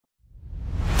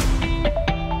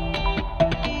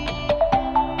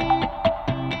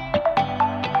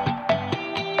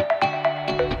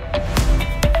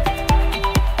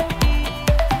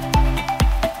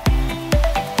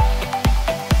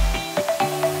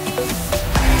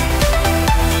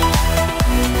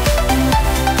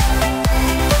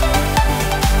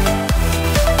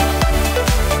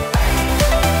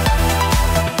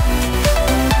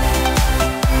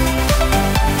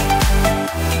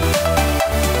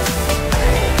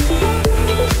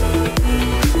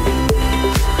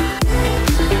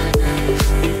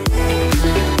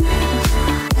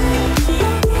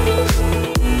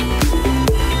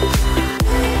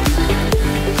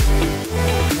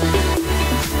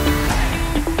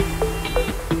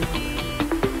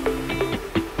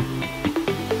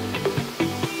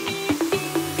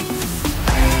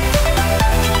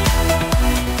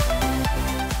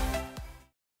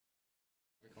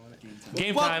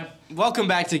welcome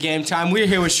back to Game Time. We're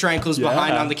here with Shrankles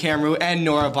behind on the camera and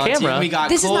Nora Bunty. We got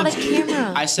this Cole, is not a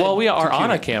camera. I said well, we are computer.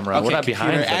 on a camera. Okay, We're not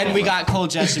behind. computer. And we got Cole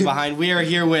Jesse behind. We are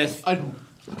here with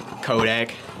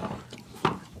Kodak,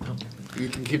 You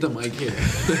can keep the mic here.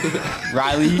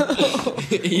 Riley,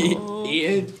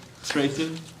 Ian,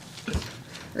 Peyton.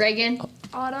 Reagan.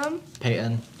 Autumn.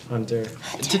 Peyton. Hunter.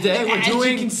 Today we're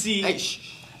doing.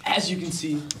 As you can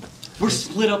see, we're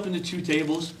split up into two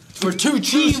tables. for two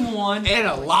truths Team 1 and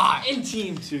a lie. and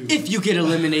Team 2. If you get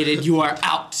eliminated, you are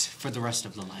out for the rest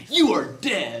of the life. You are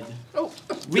dead.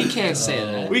 We can't say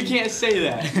that. We can't say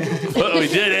that. But we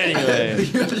did anyway.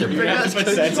 You have to put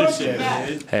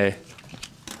censorship. Hey,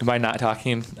 am I not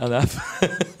talking enough?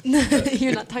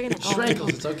 You're not talking at all. Shrankles,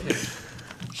 it's okay.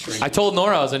 I told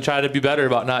Nora I was gonna try to be better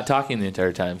about not talking the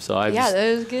entire time. So Yeah,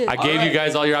 that was good. I gave you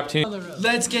guys all your opportunities.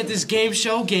 Let's get this game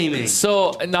show gaming.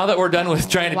 So now that we're done with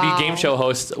trying to be game show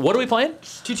hosts, what are we playing?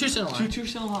 Two truths and a lie. Two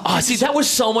truths and a lie. Oh, see, that was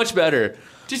so much better.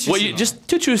 Just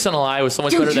two truths and a lie was so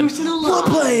much better than. We're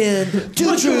playing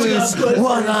two truths,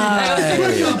 one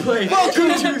lie.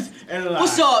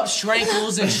 What's up,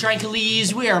 Shrankles and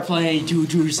Shrankalies? We are playing two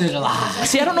truths and a lie.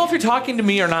 See, I don't know if you're talking to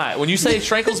me or not. When you say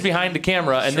Shrankles behind the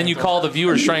camera and then you call the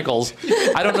viewers Shrankles,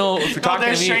 I don't know if you're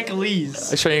talking to me.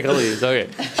 Shrankalies. Shrankalies, okay.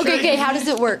 Okay, how does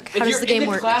it work? How does the game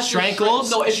work? Shrankles,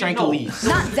 Shrankalies.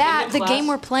 Not that, the game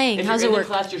we're playing. If How's you're it in work?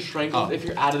 the class, you're Shrankles. If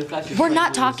you're out of the class, you're We're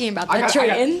not Shrankalies. talking about that,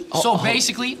 Trayton. So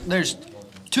basically, there's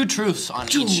two truths on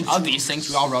each of these things.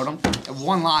 We all wrote them. And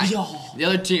one lie. The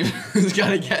other team has got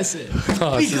to guess it.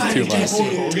 Oh, this is too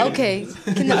much. Okay,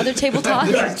 can the other table talk?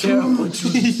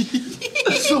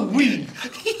 So weak.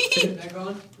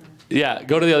 Yeah,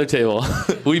 go to the other table.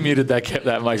 We muted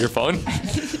that microphone.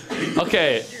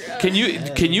 Okay, can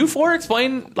you four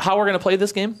explain how we're gonna play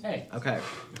this game? Okay.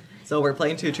 So we're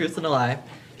playing two truths and a lie.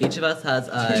 Each of us has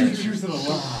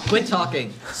a... Quit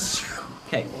talking.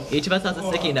 Okay, each of us has a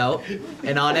sticky note,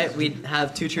 and on it we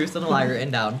have two truths and a lie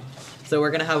written down. So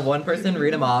we're gonna have one person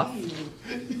read them off.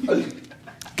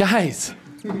 Guys,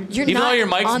 You're even not though your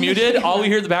mic's on the muted, camera. all we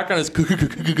hear in the background is.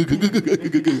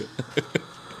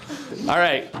 All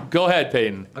right, go ahead,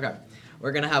 Peyton. Okay.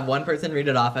 We're gonna have one person read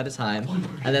it off at a time,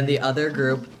 and then the other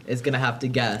group is gonna have to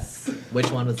guess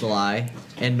which one was the lie.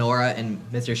 And Nora and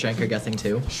Mr. Schrenk are guessing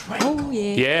too. Oh,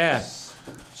 yeah. Yeah.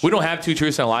 We don't have two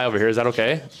truths and a lie over here. Is that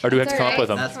okay? Or do we have to come up with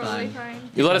them? That's Totally fine. fine.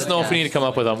 You let us know if we need to come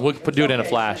up with them. We'll do it in a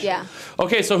flash. Yeah.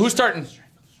 Okay, so who's starting?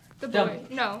 The boy.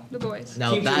 No, the boys.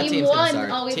 No, that Team team's gonna 1 start.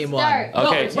 always Team start. one.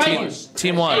 Okay, it's right.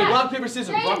 team Hey, one. rock, paper,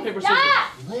 scissors. Rock, paper, scissors.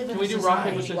 Can we do rock,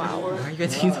 paper, scissors? Why are you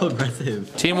guys being so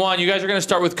aggressive? Team one, you guys are gonna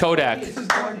start with Kodak.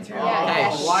 Okay.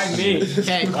 Why me?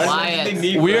 Okay,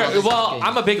 quiet. Well,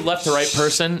 I'm a big left to right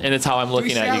person, and it's how I'm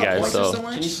looking at you guys. So,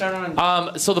 Can you start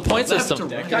on? so the point system.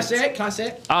 Can I say it? Can I say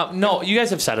it? No, you guys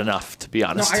have said enough, to be No,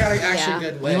 honest. I got it actually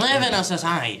Yeah. good We way. live in a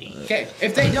society. Okay,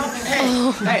 if they don't,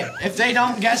 hey, if they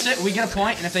don't guess it, we get a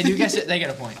point, and if they do guess it, they get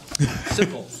a point.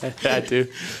 Simple. That too.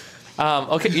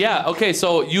 Okay, yeah, okay,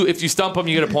 so if you stump them,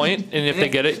 you get a point, and if they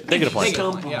get it, they get a point.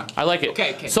 Yeah. I like it.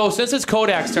 Okay. So since it's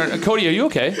Kodak's turn, Cody, are you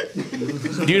okay?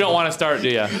 You don't want to start, do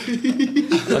you?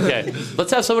 Okay,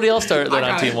 let's have somebody else start then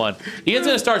on team one. Ian's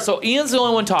gonna start, so Ian's the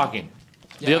only one talking.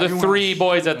 The other three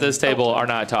boys at this table are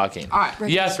not talking. All right.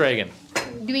 Yes, Reagan.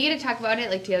 Do we get to talk about it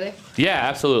like together? Yeah,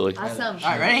 absolutely. Awesome.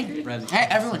 All right, ready? Hey,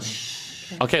 everyone.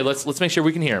 Okay, let's make sure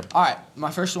we can hear him. All right,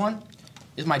 my first one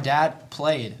is my dad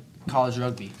played college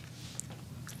rugby.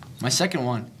 My second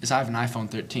one is I have an iPhone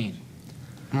 13.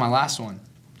 And my last one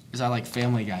is I like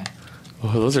Family Guy.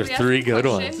 Oh, those are We ask three some good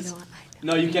questions? ones.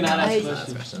 No, you cannot I-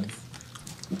 ask questions.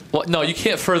 Well, no, you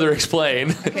can't further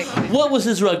explain. Okay. What was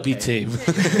his rugby team?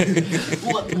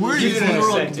 What were you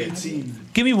team?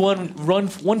 Give me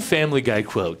one Family Guy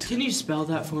quote. Can you spell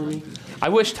that for me? I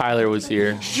wish Tyler was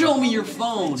here Show me your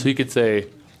phone. so he could say.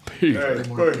 Hey,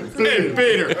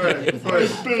 Peter.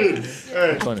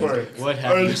 What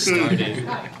have you started?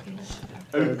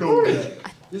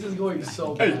 This is going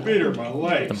so Hey, Peter, my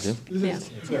legs.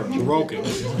 They're broken.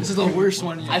 This is the worst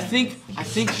one yet. I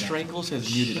think Strankles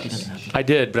has muted us. I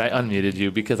did, but I unmuted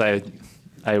you because I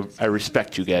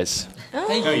respect you guys. No,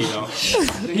 you don't.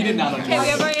 He did not. Okay, we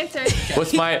have our answer.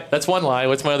 That's one lie.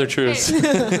 What's my other truth?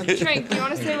 Shrink, do you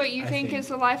want to say what you think is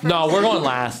the lie first? No, we're going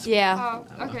last. Yeah.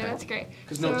 Oh, okay, that's great.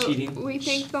 'Cause no cheating. We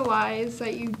think the lie is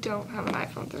that you don't have an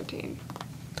iPhone 13.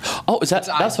 Oh, that's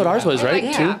what ours was, right?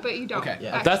 Yeah, Two. but you don't. Okay.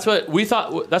 Yeah. That's what we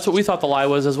thought. That's what we thought the lie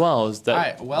was as well. Is that All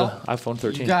right, well, the iPhone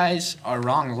 13? You guys are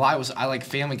wrong. The lie was I like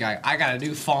Family Guy. I got a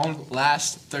new phone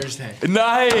last Thursday.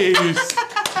 Nice.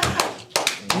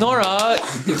 Nora,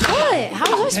 What?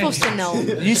 How was I supposed to know?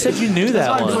 you said you knew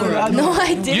that one. No, I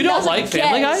didn't. You That don't was a like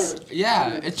Family Guy? guess.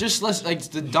 Yeah, it's just like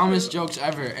the dumbest jokes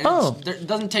ever. And it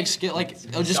doesn't take skill. Like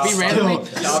it'll just be Stop. randomly.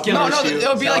 Stop. No, Stop.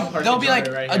 it'll be like Stop. there'll be like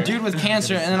Right a here. dude with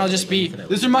cancer, and then it'll just be.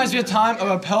 This reminds me of a time of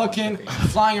a pelican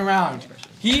flying around.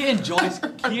 He enjoys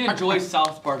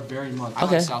South Park very much. I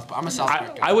like South Park. I'm a South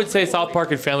Park guy. I would say South Park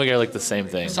and Family Guy are like the same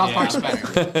thing. South Park's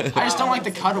better. I just don't like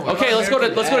the cutaway. Okay, let's go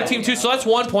to team 2. So that's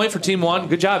 1 point for team 1.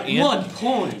 Good job, Ian. 1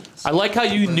 point. I like how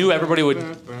you knew everybody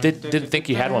didn't think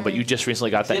you had one, but you just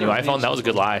recently got that new iPhone. That was a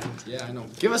good lie. Yeah, I know.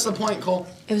 Give us the point, Cole.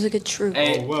 It was a good truth. So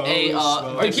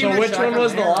which one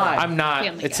was the lie? I'm not.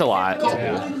 Family It's Guy. a lot.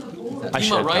 I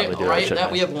should probably do it.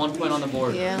 That we have 1 point on the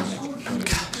board. Yeah.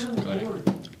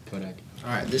 All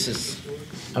right, this is.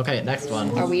 Okay, next one.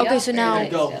 Are we Okay, up so or now- is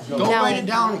it still? Go Now- write it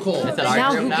down, Cole. It's at our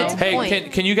Now group who now. gets Hey,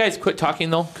 point? can you guys quit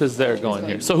talking though? Because they're going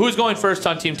here. So who's going first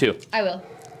on team 2? I will.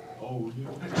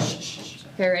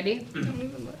 Okay, ready?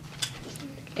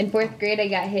 In 4th grade, I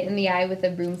got hit in the eye with a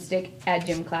broomstick at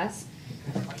gym class.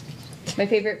 My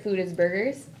favorite food is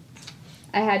burgers.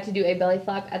 I had to do a belly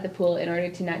flop at the pool in order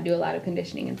to not do a lot of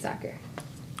conditioning in soccer.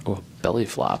 Oh, belly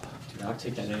flop. I'll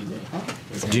take that any day.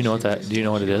 Do you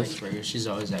know what it is? She's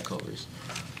always at Culver's.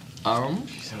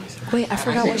 Wait, I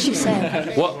forgot what she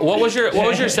said. What was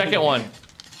your second one?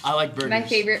 I like burgers. My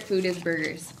favorite food is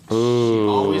burgers. Ooh.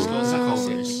 Always goes to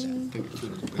Culver's.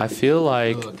 I feel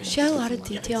like She had a lot of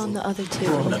detail on the other two.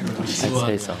 I'd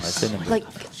say so. I'd say no. Like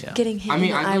getting hit I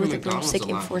mean, in the I eye go to with a McDonald's broomstick a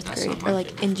in lot. 4th That's grade, not my or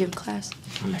like in gym class.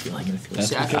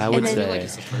 I would And then- say.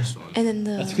 It's the first one. And then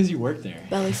That's the because you work there.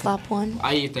 belly flop one.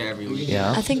 I eat there every week.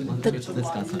 Yeah. I think the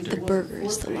burger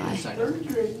is the lie.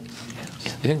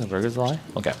 You think the burger's a lie?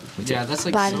 Okay. Yeah, that's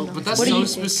like But I so. don't know. But that's What do so you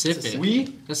think?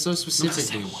 specific. That's so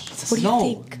specific, dude. What do you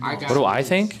think? I got. What do I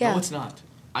think? Yeah. No, it's not.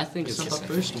 I think it's the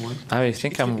first one. I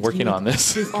think I'm working on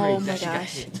this. Oh my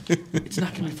gosh. It's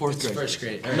not gonna be 4th grade. First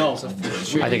grade. No. I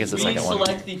think it's the second one.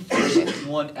 select the first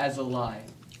one as a lie.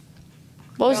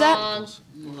 What was that? Wrong.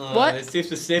 What? It's too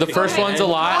specific. The first one's a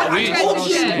lie.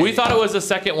 We thought it was the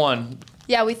second one,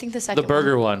 Yeah, we think the second the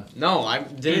burger one. No, I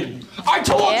didn't. I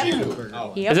told Yep.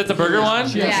 you. Is it the burger one?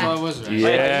 Yeah. So I was right.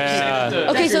 Yeah.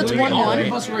 Okay, so it's 1-1. All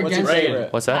of us were against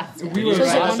it. What's that? We were So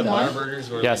is it right. 1-1? Burgers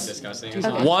were Yes. disgusting.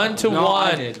 1-1. No,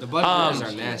 I did. The burgers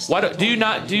are nasty. Why do you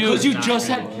not do? Because you just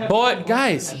had. Boy,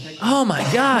 guys. Oh my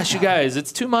gosh, you guys,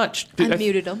 it's too much. I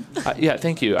muted him. Yeah,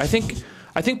 thank you. I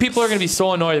think people are gonna be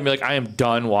so annoyed and be like, I am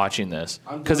done watching this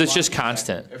because it's just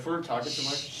constant. If we're talking too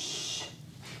much.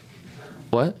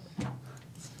 What?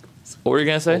 What were you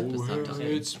gonna say?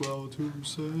 It's well to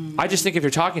say. I just think if you're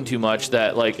talking too much,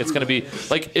 that like it's gonna be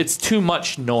like it's too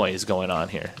much noise going on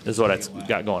here. Is what it's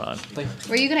got going on.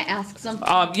 Were you gonna ask something?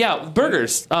 Yeah,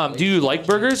 burgers. Do you like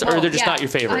burgers or they're just not your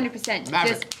favorite? 100%.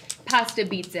 Maverick. Just pasta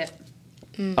beats it.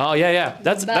 Oh yeah.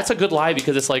 That's a good lie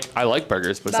because it's like I like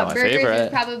burgers, but it's not But my burgers is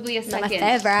favorite. probably a Not my second.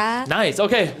 favorite. Nice.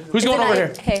 Okay, who's Is going it over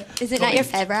not- here? Hey, is it not your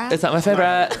favorite? It's not my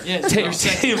favorite.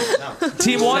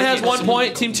 Team 1 has 1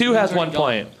 point. Team 2 has 1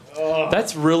 point.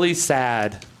 That's really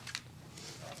sad.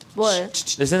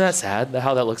 What? Isn't that sad?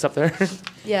 How that looks up there?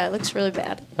 Yeah, it looks really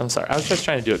bad. I'm sorry. I was just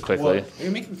trying to do it quickly. Are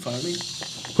you making fun of me?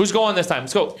 Who's going this time?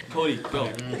 Let's go. Cody, go.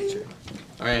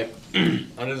 All right.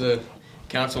 Under the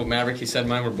council of Maverick, he said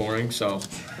mine were boring, so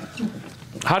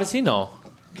How does he know?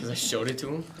 because I showed it to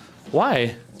him.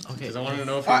 Why? Because I wanted to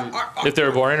know if he. If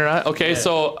they're boring or not? Okay,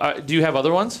 so do you have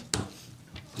other ones?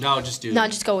 No, just do No,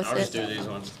 just go with I'll just it. do these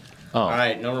ones. Oh. All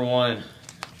right, number 1.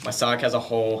 My sock has a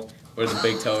hole where the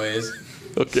big toe is.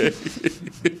 Okay.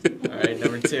 All right,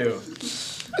 number 2.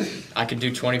 I can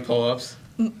do 20 pull-ups.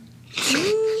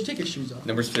 Take your shoes off.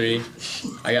 Number 3.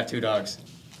 I got 2 dogs.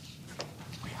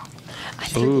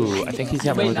 Ooh, I think he's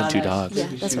got more than 2 dogs. Yeah,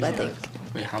 that's what I think.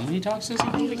 Wait, how many dogs does he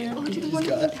have again? He's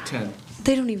got 10.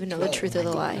 They don't even know the truth or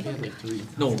the lie.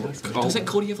 No, doesn't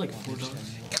Cody have like 4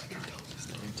 dogs?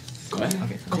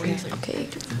 Okay.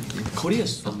 Cody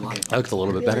has a lot. That looks a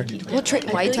little bit better. Well,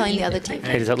 why are you telling the other team?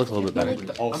 Hey, does that look a little bit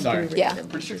better? Oh, sorry. Yeah. I'm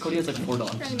pretty sure Cody has like 4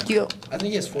 dogs. You. I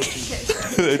think he has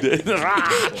 14. Oh,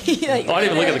 I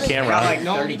didn't even look at the camera.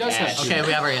 No, he does have. Okay,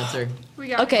 we have our answer. We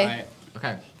got Okay.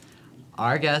 Okay.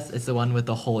 Our guess is the one with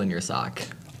the hole in your sock.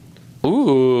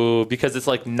 Ooh, because it's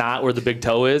like not where the big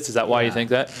toe is. Is that why you Yeah. think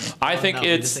that? I think No, we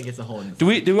just it's. think it's a hole in your sock. Do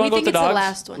we want to go with think the it's the dogs?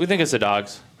 last one. We think it's the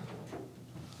dogs.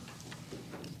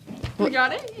 We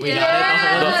got it? We got it, the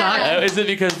hole in the sock. Is it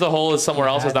because the hole is somewhere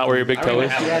else? Is not where your big toe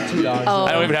is? He had 2 dogs. Oh.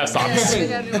 I don't even have socks.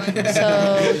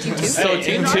 So team 2. So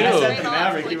team 2.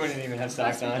 Maverick, you wouldn't even have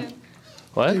socks on.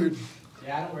 What?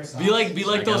 Be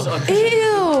like those.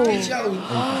 Ew. His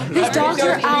dogs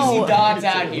are out. Dogs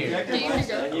out here.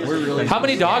 How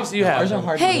many dogs do you have?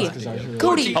 Hey,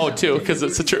 Cody. Oh, 2, because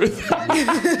it's the truth.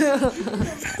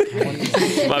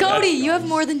 My Cody, bad. you have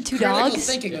more than 2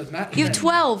 dogs. You have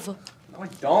 12. No, I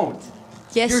don't.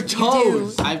 Yes, Your you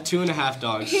toes. I have 2.5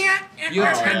 dogs. You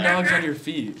have 10 dogs on your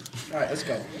feet. All right, let's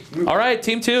go. All right,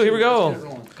 team 2, here we go.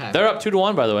 Okay. They're up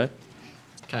 2-1, by the way.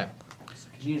 Okay.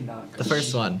 The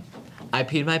first one. I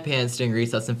peed my pants during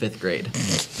recess in 5th grade.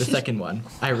 The second one.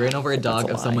 I ran over a dog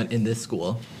of someone in this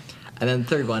school. And then the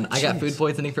third one. I got food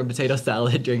poisoning from potato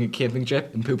salad during a camping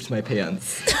trip and pooped my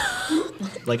pants.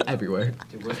 Like everywhere.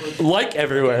 Like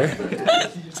everywhere.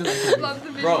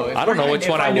 Bro, I don't know which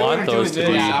one I want those to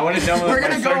be. Yeah, I would have done with We're my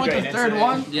gonna go with the third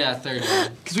one. Yeah, third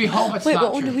one. Because we hope it's Wait, not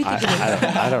what one do true. we think it is?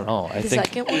 I don't know. I The think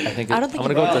second one? I think I it, don't think I'm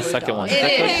gonna it go with is. the second one.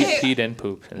 It is. Peed and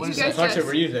poop. You guys guess.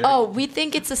 Oh, we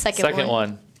think it's the second Second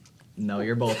one. No,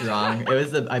 you're both wrong. It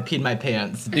was the I peed my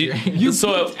pants.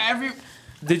 So Every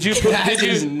did you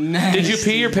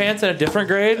pee your pants in a different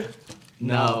grade?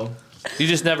 No. You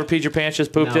just never peed your pants,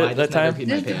 just pooped No, it I that just never time? peed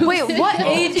my pants. Wait, what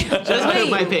age? Just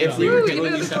pooped my Wait, pants. Woo, you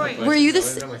know the point. were you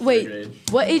this? Wait,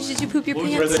 what age did you poop your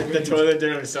pants? The toilet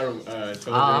didn't start. Toilet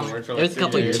didn't work for It like was a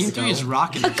couple 3 years days. Team 3 is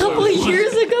rocking. A couple of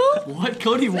years ago? What,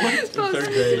 Cody? What? In 3rd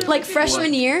grade. Like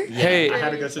freshman year? Hey, I had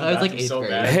to go to the I was like bathroom so 8th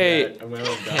bad. grade. Hey. that I went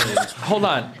up down. hold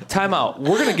on. Time out.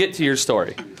 We're going to get to your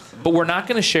story. But we're not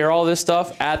going to share all this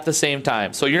stuff at the same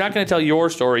time. So you're not going to tell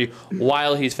your story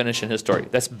while he's finishing his story.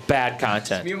 That's bad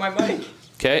content. Me and my mic.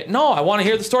 Okay? No, I want to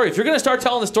hear the story. If you're going to start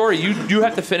telling the story, you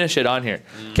have to finish it on here.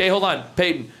 Okay, hold on.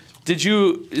 Peyton,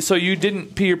 so you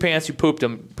didn't pee your pants, you pooped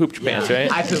your pants,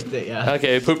 right? I pooped it, yeah.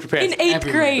 Okay, pooped your pants. In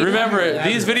 8th grade. Remember,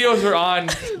 these videos are on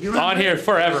here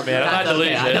forever, man. I'm not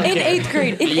deleting it. In 8th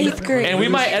grade. In 8th grade. And we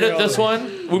might edit this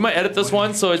one. We might edit this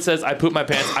one so it says I poop my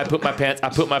pants, I poop my pants, I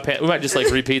poop my pants. We might just like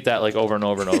repeat that like over and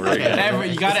over and over again.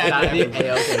 You gotta Gotta add be every.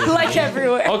 A-okay. Like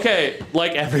everywhere. Okay,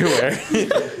 like everywhere.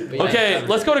 Okay,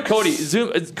 let's go to Cody.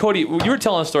 Cody, you were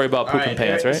telling a story about pooping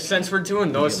pants, right? Since we're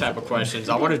doing those type of questions,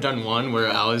 I would have done one where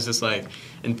I was just like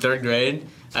in 3rd grade.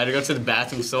 I had to go to the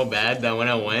bathroom so bad that when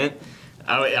I went,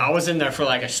 I was in there for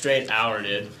like a straight hour,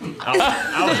 dude.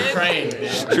 I was praying, dude.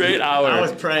 Straight hour. I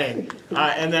was praying.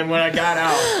 And then when I got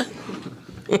out,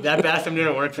 that bathroom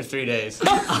didn't work for 3 days. It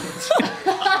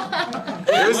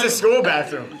was the school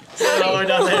bathroom. All the way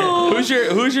down there.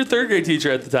 Who's your 3rd grade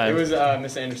teacher at the time? It was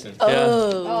Miss Anderson.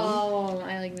 Oh,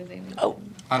 I like the name.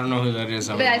 I don't know who that is.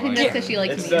 But I think that's because she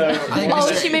likes It's me.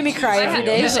 Oh, she made me cry every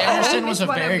day. Miss Anderson was a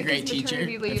Whatever, very because great teacher.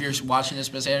 maternity leave. If you're watching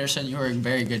this, Miss Anderson, you were a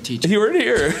very good teacher. You weren't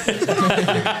here.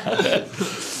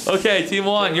 Okay, team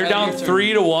 1, you're down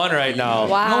 3-1 right now.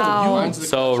 Wow.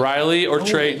 So Riley or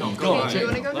Trey? Do you want to go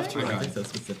next? So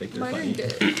specific, they're Mine are funny.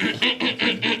 good.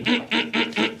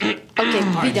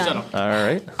 Okay, be done. All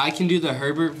right. I can do the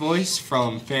Herbert voice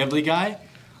from Family Guy.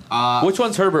 Which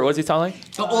one's Herbert? What's he sound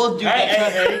like? The old dude.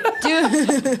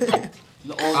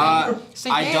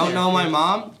 I don't know my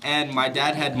mom, and my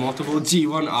dad had multiple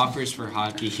D1 offers for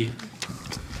hockey.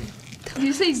 Did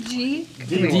you say G?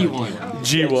 D1.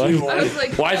 G1. I was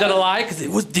like, Why is that a lie? Because it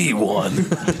was D1.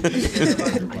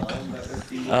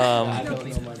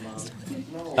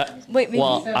 Wait, maybe.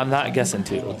 Well, I'm not guessing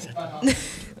 2.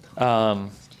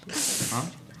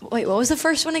 Wait, what was the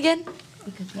first one again?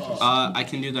 I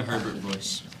can do the Herbert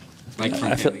voice. Like from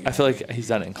I Family Guy. feel like he's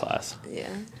done it in class. Yeah.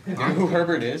 You know who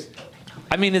Herbert is?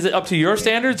 I mean, is it up to your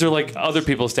standards or like other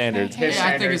people's standards? His Yeah,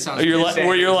 I think it sounds. You're like,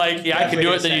 where you're like, yeah, I can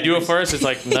do it, then you do it first. It's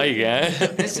like, no, you can't.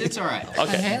 It's all right.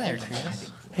 Okay. Hey there,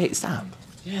 Chris. Hey, stop.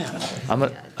 Yeah. I'm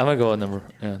gonna go with number.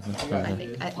 Yeah.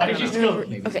 Why did you do?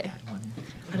 Okay.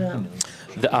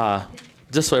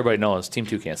 Just so everybody knows, Team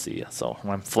 2 can't see you, so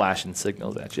when I'm flashing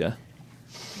signals at you,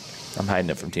 I'm hiding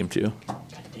it from Team 2.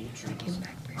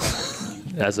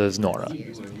 As is Nora.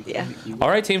 Yeah. All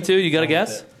right, Team 2, you got a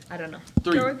guess? I don't know.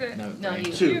 go with it. No,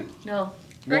 you. 2. No.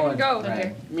 Greg, go.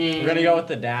 Okay. We're gonna go with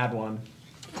the dad one.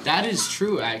 That is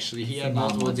true, actually. He had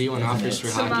multiple D1 offers for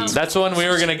hockey. That's the one we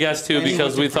were gonna guess too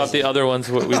because we thought the other ones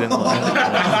we didn't like.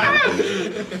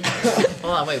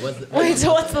 Hold on, wait, Wait,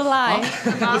 so what's the lie?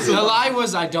 The lie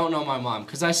was I don't know my mom,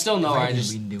 because I still know her. I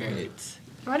just barely.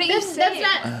 Why don't you say it?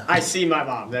 I see my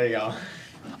mom. There you go.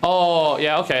 Oh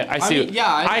yeah, okay, I see. mean, yeah,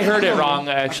 I heard it wrong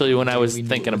actually when I was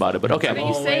thinking about it, but Why don't okay.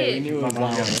 you say it?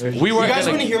 We You weren't guys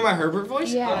gonna. want to hear my Herbert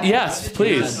voice? Yeah. Yes,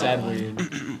 please.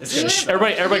 Shh,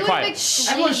 everybody, quiet.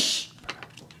 Everyone shh.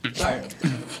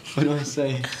 What do I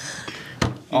say?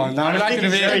 Oh, now I'm not going to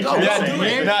be able to No,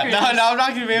 I'm not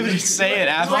going to be able to say it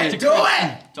after. Do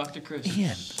it! Dr. Chris.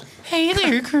 Hey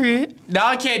there, Chris. Now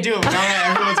I can't do it.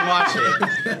 Now everyone's watching.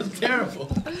 That's terrible.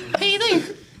 Hey there.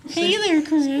 Hey there,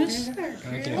 Chris.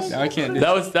 I can't.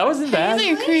 That wasn't bad.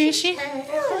 Hey there, Chrissy.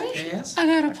 I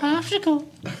got a popsicle.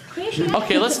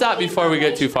 Okay, let's stop before we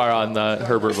get too far on the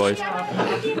Herbert voice.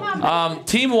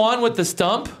 Team 1 with the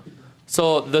stump.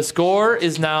 So the score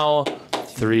is now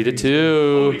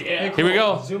 3-2. Here we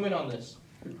go. Zoom in on this.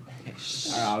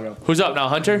 Alright, I'll go. Who's up now,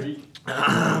 Hunter?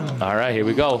 All right, here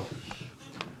we go.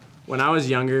 When I was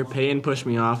younger, Peyton pushed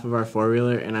me off of our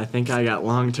four-wheeler, and I think I got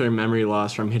long-term memory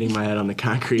loss from hitting my head on the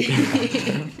concrete.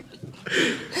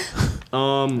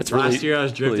 Last year I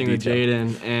was drifting with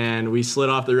Jaden, and we slid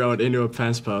off the road into a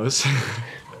fence post.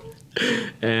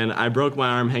 And I broke my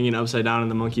arm hanging upside down in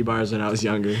the monkey bars when I was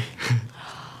younger.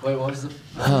 Wait, what was the?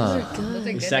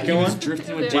 The second one?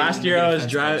 Last year I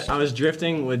was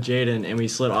drifting with Jaden, and we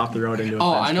slid off the road into a fence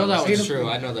post. I know that was true.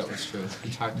 I know that was true.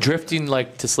 Drifting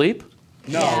like to sleep?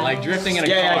 No, like drifting in a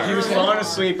car. Yeah, he was falling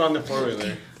asleep on the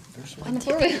four-wheeler. On the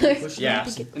four-wheeler? Yeah.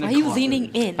 Why are you leaning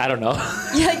in? I don't know.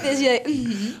 You're like this, you're like,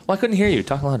 Well, I couldn't hear you.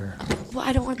 Talk louder. Well,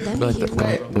 I don't want them to hear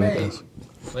me.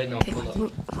 Wait, no, hold up.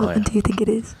 What one do you think it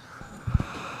is?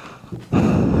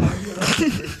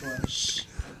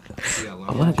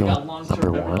 I'm gonna go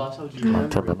number 1.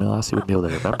 Long-term memory loss. You wouldn't be able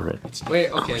to remember it. Wait,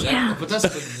 okay, but that's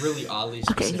like really oddly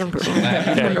specific.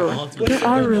 Okay, number 1. They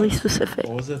are really specific.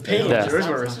 What was it? Yeah.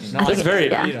 That's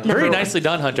very nicely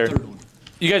done, Hunter.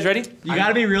 You guys ready? You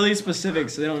gotta be really specific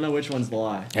so they don't know which one's the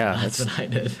lie. Yeah, That's what I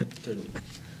did.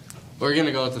 We're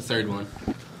gonna go with the third one.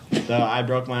 So I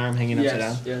broke my arm hanging upside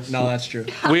down? Yes. No, that's true.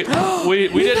 we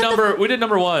did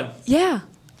number 1. Yeah.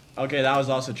 Okay, that was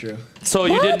also true. So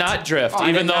you did not drift,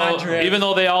 even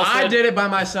though they all said I did it by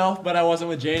myself, but I wasn't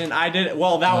with Jaden. I did it.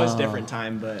 Well, that was different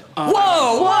time, but.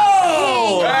 Whoa!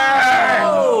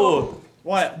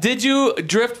 What? Did you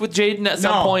drift with Jaden at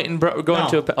some point and go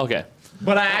into a? Okay.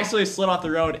 But I actually slid off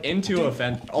the road into a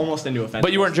fence, almost into a fence.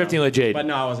 But you weren't drifting with Jaden. But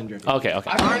no, I wasn't drifting. Okay.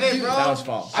 Darn it, bro. That was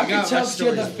false. I can tell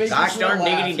you the face. Gosh darn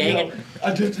diggity dang.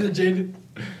 I drifted with Jaden.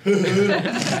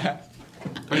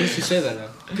 Why did you say that now?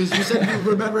 Because you said you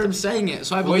remember him saying it,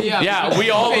 so I believe. Yeah, we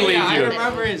all believe you. I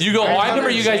remember it. You go. I remember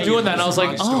you guys doing that, and I was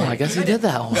like, oh, I guess he did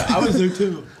that one. I was there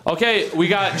too. Okay, we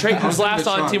got Trayton was last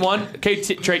on team 1. Okay,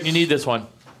 Trayton, you need this one.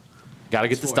 Got to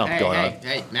get the stump going on.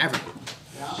 Hey, Maverick.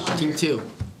 Team 2.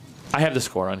 I have the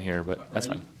score on here, but that's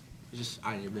fine. Just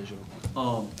on your visual.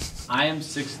 I am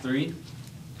 6'3".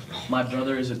 My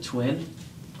brother is a twin,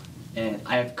 and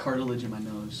I have cartilage in my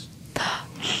nose.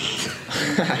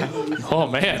 Oh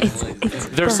man,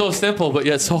 they're so simple but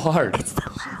yet so hard.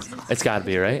 It's got to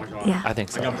be, right? Yeah. I think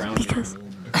so. Because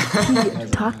he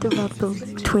talked about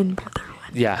the twin brother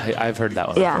one. Yeah, I've heard that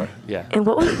one Yeah. before. Yeah. And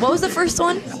what was the first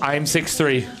one? I'm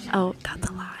 6'3". Oh, that's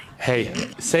a lie. Hey,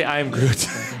 say I am Groot.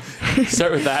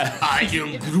 Start with that. I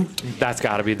am Groot. That's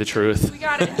got to be the truth. We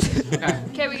got it.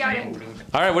 Okay, we got it.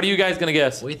 All right, what are you guys gonna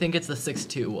guess? We think it's the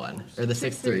 6'2" one or the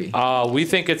 6'3". We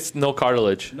think it's no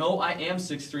cartilage. No, I am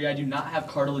 6'3". I do not have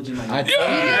cartilage in my nose.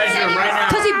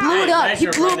 Because he blew it up. He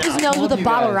blew up his nose with a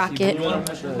bottle rocket. I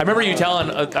remember you telling.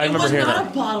 I remember hearing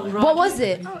that. What was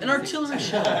it? An artillery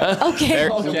shell. Okay.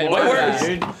 What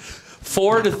word?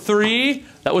 4-3.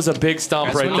 That was a big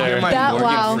stomp right there. That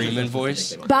wow. Freeman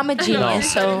voice. But I'm a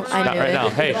genius, so I Not knew right it. now.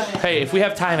 Hey, if we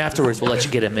have time afterwards, we'll let you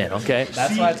get him in, okay?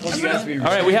 That's why I told you guys to be. All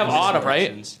right, we have Autumn,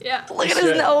 right? Yeah. Look at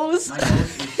his nose.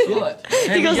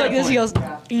 He goes like this. He goes.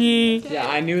 Yeah,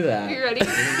 I knew You that. ready?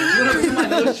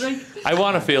 I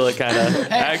want to feel it, kind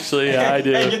of. Actually, yeah, I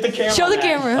do. Show the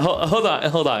camera. Hold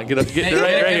on. Get right here. Get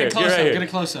right here. Get a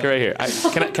close up. Get right here.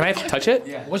 Can I touch it?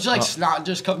 Yeah. What's like snot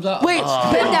just comes out? Wait,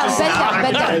 bend down.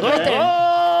 Right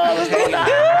there.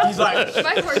 He's like,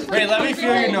 My horse Wait, let me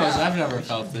feel your nose. I've never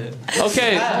felt it.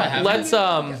 Okay, let's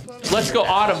go.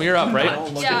 Autumn, you're up,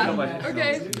 right? Yeah.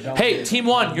 Okay. Hey, team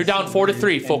 1, you're down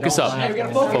 4-3. Focus up.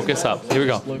 Focus up. Here we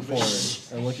go. Look forward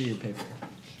or look at your paper.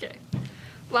 Okay.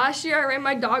 Last year I ran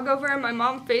my dog over and my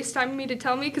mom FaceTimed me to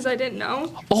tell me because I didn't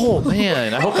know. Oh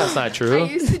man, I hope that's not I true.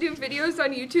 used to do videos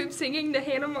on YouTube singing to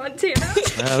Hannah Montana.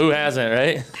 Who hasn't,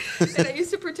 right? And I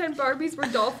used to pretend Barbies were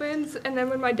dolphins, and then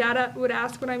when my dad would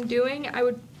ask what I'm doing, I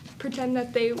would pretend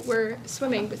that they were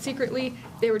swimming, but secretly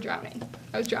they were drowning.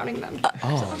 I was drowning them.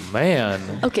 Oh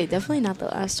man. Okay, definitely not the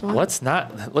last one. Let's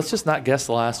just not guess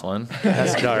the last one.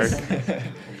 That's dark.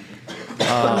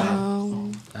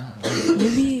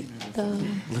 Maybe the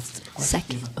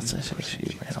second. Let's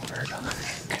she ran over her dog.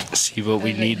 See what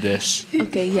we need this.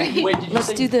 Okay, yeah.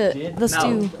 Let's do.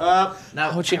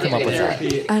 Now, How'd she come up with that?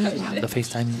 I don't know. The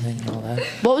FaceTime thing and all that.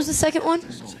 What was the second one?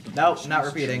 no, not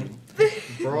repeating.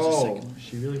 bro,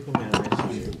 she really put me on a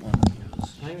nice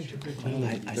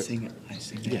I sing it.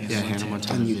 Yeah, Hannah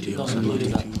Montana videos on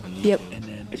YouTube. Yep. And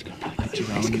then I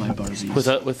drown my Barbies. With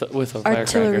a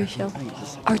Artillery firecracker. shell.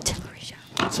 Artillery shell.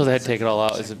 So they had to take it all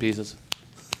out as in pieces.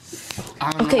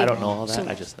 Okay. I don't know all that. so-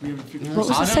 I just. What was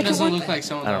the Autumn second doesn't one? look like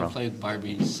someone I that don't would know. play with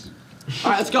Barbies.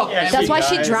 All right, let's go. That's why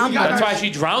she drowned them. That's why she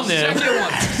drowned them.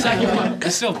 Second one.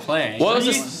 They're still playing. What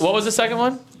was the second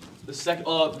one? The second,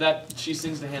 that she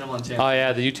sings the Hannah Montana. Oh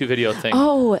yeah, the YouTube video thing.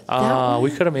 Oh, that one. We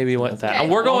could have maybe went with that. Okay.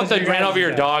 We're going with the ran over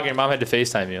your dog and your mom had to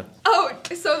FaceTime you. Oh,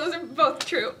 so those are both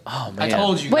true. Oh I man.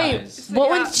 told you Wait, guys. So, what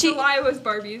yeah, would she? The lie was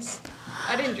Barbies.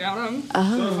 I didn't drown them.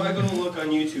 So if I go to look on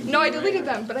YouTube. No, I deleted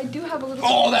them, but I do have a little.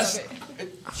 Oh, clip that's. of it.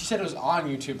 She said it was on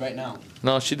YouTube right now.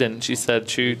 No, she didn't. She said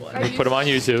she put them on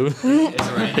YouTube.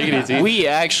 Take it easy. We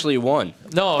actually won.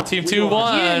 No, team 2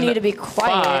 won. You need to be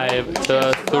quiet.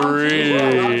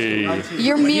 5-3.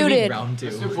 You're muted. Round two.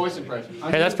 Let's do voice impression.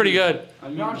 Hey, that's pretty good.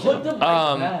 Yeah,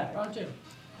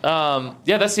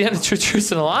 that's the end of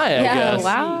Truth and a Lie, I Yeah, guess.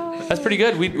 wow. That's pretty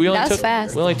good. We only That's took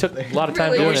fast. we only took a lot of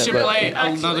time Really? doing We it. should But play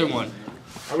another one.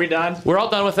 Are we done? we're all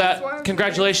done with that.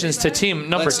 Congratulations to team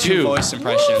number Let's do 2. voice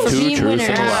impressions. For Two being truths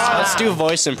and a winners. lie. Let's do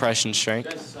voice impressions, Shrink.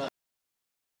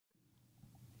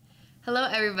 Hello,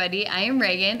 everybody. I am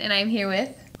Reagan, and I'm here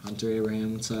with Hunter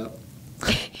Abraham, what's up?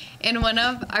 and one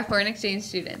of our foreign exchange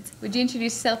students. Would you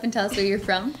introduce yourself and tell us where you're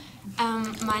from?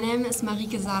 My name is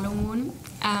Marieke Salomon.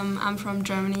 I'm from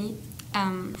Germany,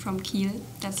 from Kiel.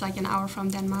 That's like an hour from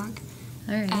Denmark.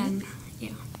 All right. And yeah,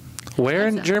 Where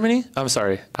in Germany? I'm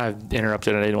sorry, I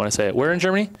interrupted and I didn't want to say it. Where in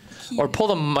Germany? Or pull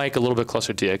the mic a little bit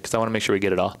closer to you because I want to make sure we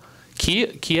get it all.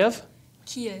 Kiev?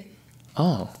 Kiel.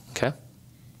 Oh, okay.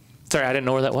 Sorry, I didn't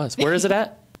know where that was. Where is it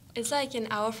at? It's like an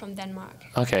hour from Denmark.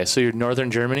 Okay, so you're northern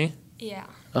Germany? Yeah.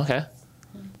 Okay.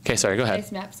 Okay, sorry, go ahead.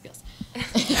 Nice map skills.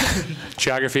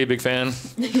 Geography, big fan.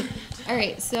 All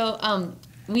right, so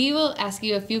we will ask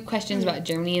you a few questions about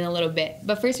Germany in a little bit.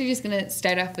 But first, we're just going to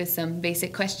start off with some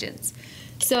basic questions.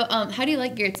 So how do you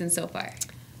like Geritzen so far?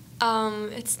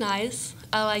 It's nice.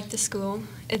 I like the school.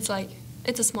 It's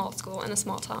a small school in a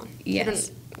small town.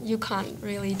 Yes. You can't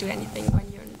really do anything when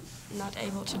you're not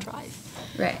able to drive.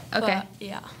 Right, okay. But,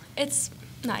 yeah, it's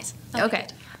nice. I like Okay.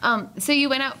 it. So you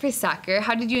went out for soccer.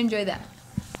 How did you enjoy that?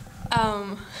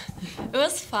 It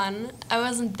was fun. I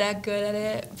wasn't that good at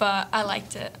it, but I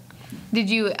liked it. Did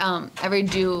you ever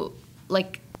do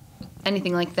like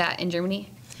anything like that in Germany?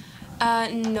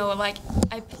 No, like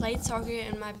I played soccer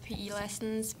in my PE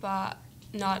lessons, but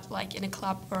not like in a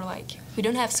club or like we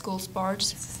don't have school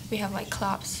sports. We have like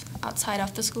clubs outside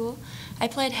of the school. I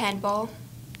played handball.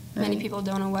 Many people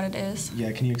don't know what it is.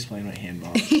 Yeah, can you explain what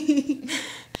handball is?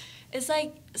 It's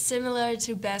like similar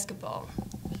to basketball,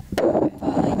 but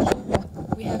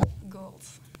like we have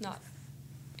goals, not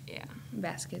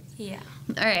baskets. Yeah.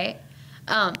 All right.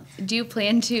 Do you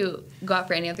plan to go out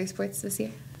for any other sports this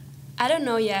year? I don't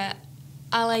know yet.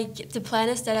 The plan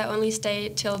is that I only stay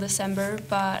till December,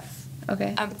 but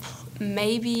okay.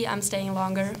 Maybe I'm staying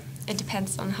longer. It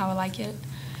depends on how I like it.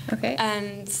 Okay.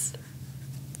 And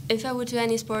if I would do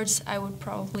any sports, I would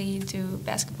probably do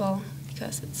basketball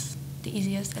because it's the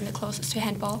easiest and the closest to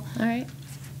handball. All right.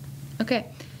 Okay.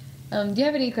 Do you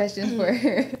have any questions for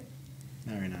her?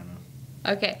 Not right now,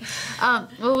 no. Okay. Well,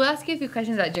 we'll ask you a few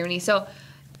questions about Germany. So,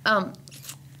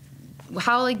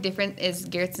 how different is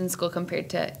Geritzen's school compared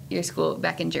to your school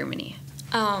back in Germany?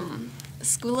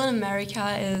 School in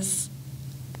America is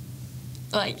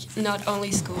not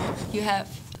only school. You have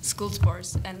school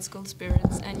sports and school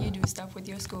spirits, and you do stuff with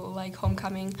your school, like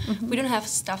homecoming. Mm-hmm. We don't have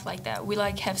stuff like that. We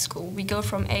have school. We go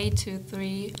from 8 to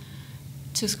 3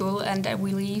 to school, and then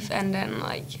we leave, and then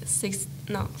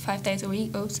 5 days a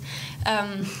week. Oops.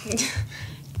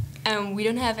 And we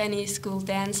don't have any school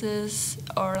dances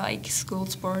or school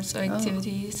sports or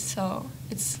activities, so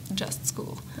it's just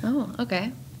school. Oh,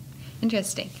 okay.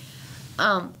 Interesting.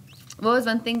 What was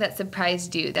one thing that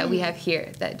surprised you that we have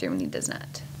here that Germany does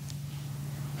not?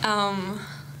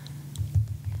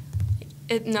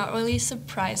 It not really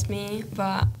surprised me,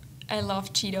 but I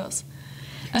love Cheetos.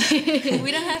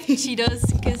 We don't have Cheetos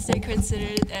because they're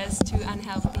considered as too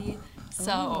unhealthy.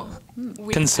 So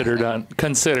we Considered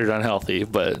unhealthy,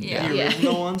 but Yeah. The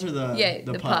original ones or the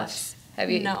the puffs. Have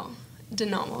you? No, the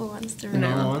normal ones. The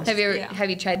normal ones? Have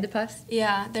you tried the puffs?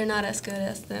 Yeah, they're not as good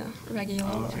as the regular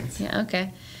ones. Yeah.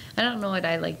 Okay. I don't know what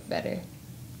I like better.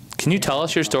 Can you tell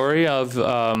us your story of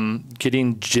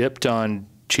getting gypped on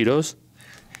Cheetos?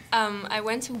 I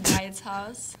went to Wyatt's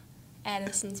house,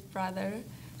 Addison's brother,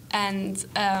 and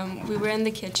we were in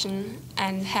the kitchen,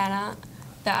 and Hannah,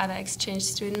 the other exchange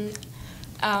student,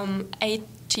 ate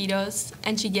Cheetos,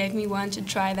 and she gave me one to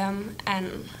try them,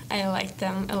 and I liked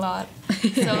them a lot.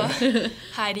 So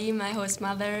Heidi, my host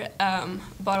mother,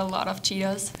 bought a lot of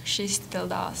Cheetos. She still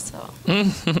does. So.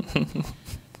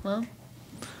 Well,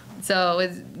 so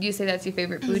you say that's your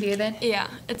favorite food here then? Yeah,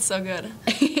 it's so good.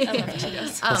 I love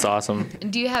Cheetos. That's awesome.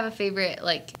 Do you have a favorite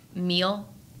like meal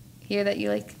here that you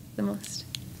like the most?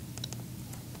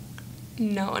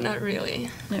 No, not really.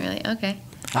 Not really. Okay.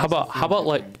 How about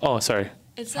like? Oh, sorry.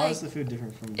 It's How like is the food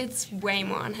different from? it's way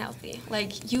more unhealthy.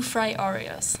 Like you fry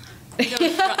Oreos. You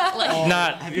don't fry,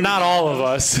 like, Not all of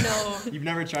us. No. You've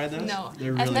never tried those? No.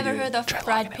 They're really I've never good. heard of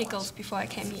fried pickles before I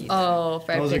came here. Oh,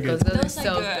 fried Those are pickles. good. Those are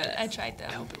so good. I tried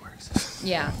them.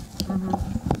 Yeah.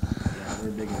 Yeah,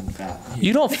 they're big and fat.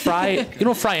 You don't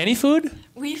fry any food?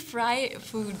 We fry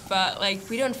food, but like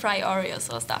we don't fry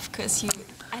Oreos or stuff because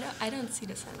I don't see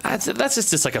the sense. That's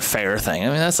just like a fair thing. I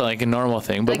mean, that's like a normal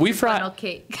thing. But Like we your fry. funnel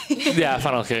cake. Yeah,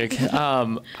 funnel cake.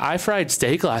 I fried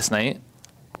steak last night.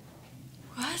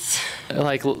 What?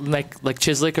 Like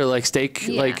chislic or like steak.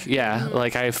 Yeah.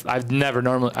 Like like I never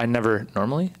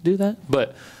normally do that.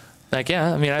 But like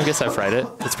I mean I guess I fried it.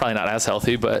 It's probably not as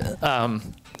healthy, but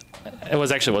it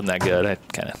wasn't that good. I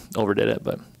kind of overdid it,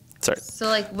 but sorry. So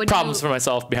like what Problems for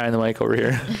myself behind the mic over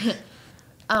here.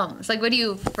 So like what do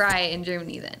you fry in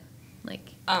Germany then?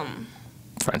 Like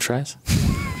French fries.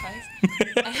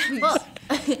 well,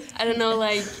 I don't know,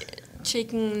 like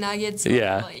chicken nuggets. Or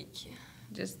Yeah. Like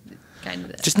just kind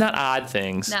of Just not odd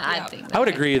things. not odd things. I would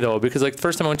agree though, because like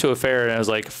first time I went to a fair and I was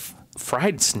like,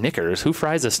 fried Snickers. Who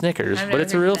fries a Snickers? I've But never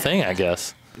it's a heard real of that. thing, I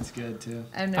guess. It's good too.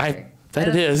 I've never. I bet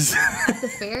it is. At the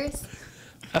fairs?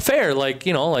 A fair, like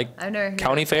like I've never heard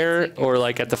county of fair, or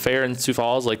like at the fair in Sioux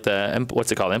Falls, like the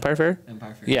what's it called, Empire Fair?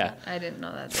 Empire Fair. Yeah. I didn't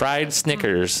know that. Fried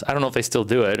Snickers. I don't know if they still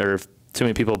do it or if too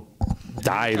many people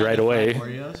died right away.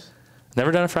 Oreos?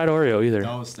 Never done a fried Oreo either.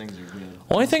 Those things are good.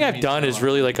 Only thing I've done is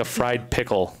really like a fried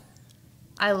pickle.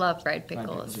 I love fried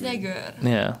pickles. they're good.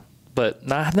 Yeah, but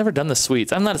I've never done the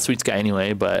sweets. I'm not a sweets guy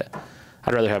anyway, but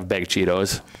I'd rather have a bag of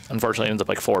Cheetos. Unfortunately, it ends up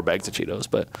like 4 bags of Cheetos.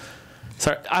 But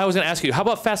sorry, I was gonna ask you, how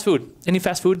about fast food? Any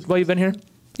fast food while you've been here?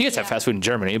 You guys have fast food in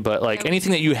Germany, but like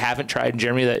anything that you haven't tried in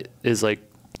Germany that is like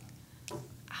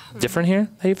different here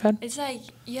that you've had? It's like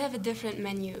you have a different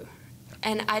menu,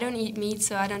 and I don't eat meat,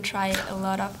 so I don't try a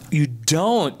lot of. You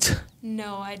don't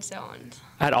No, I don't.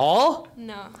 at all?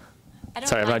 No. I don't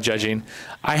Sorry, I'm like not judging.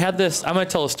 I had this. I'm gonna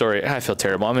tell a story. I feel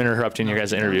terrible. I'm interrupting your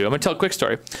guys' interview. I'm gonna tell a quick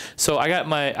story. So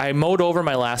I mowed over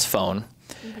my last phone,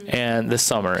 and this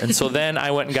summer, and so then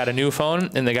I went and got a new phone,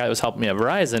 and the guy that was helping me at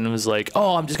Verizon was like,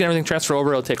 "Oh, I'm just getting everything transferred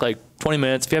over. It'll take like 20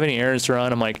 minutes. If you have any errands to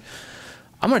run," I'm like,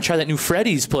 "I'm gonna try that new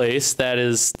Freddy's place that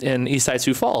is in Eastside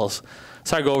Sioux Falls."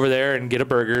 So I go over there and get a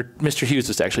burger. Mr. Hughes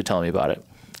was actually telling me about it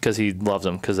because he loves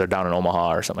them because they're down in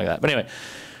Omaha or something like that. But anyway.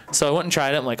 So I went and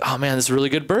tried it. I'm like, oh man, this is a really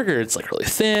good burger. It's like really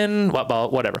thin,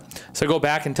 whatever. So I go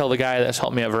back and tell the guy that's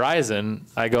helped me at Verizon,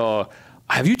 I go,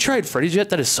 have you tried Freddy's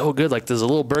yet? That is so good. Like there's a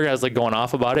little burger. I was like going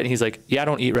off about it. And he's like, yeah, I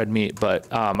don't eat red meat, but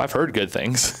I've heard good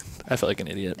things. I feel like an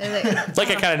idiot. Like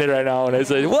I kind of did right now. And I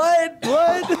said, what?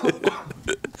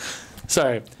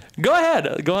 Sorry. Go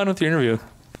ahead. Go on with your interview.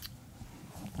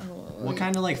 What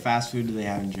kind of like fast food do they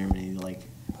have in Germany? Like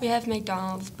We have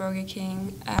McDonald's, Burger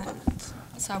King, and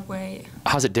Subway.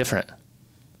 How's it different?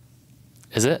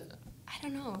 Is it? I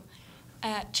don't know.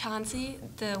 Chauncey,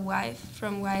 the wife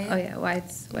from White. Oh yeah,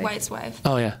 White's wife. White's wife.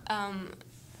 Oh yeah.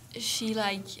 She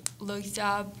like looked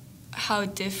up how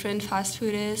different fast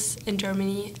food is in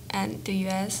Germany and the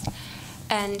US,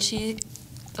 and she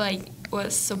like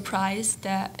was surprised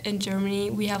that in Germany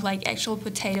we have like actual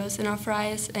potatoes in our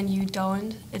fries and you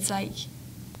don't. It's like,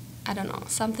 I don't know,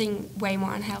 something way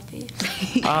more unhealthy.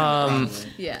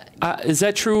 Yeah. Is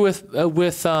that true with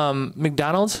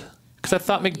McDonald's? Because I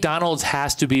thought McDonald's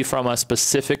has to be from a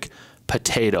specific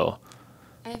potato.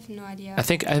 I have no idea. I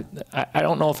think I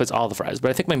don't know if it's all the fries, but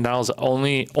I think McDonald's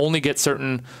only get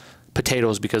certain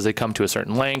potatoes because they come to a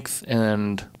certain length,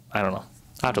 and I don't know.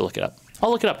 I will have to look it up.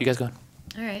 I'll look it up. You guys go on.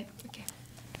 All right. Okay.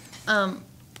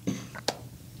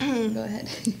 Go ahead.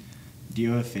 do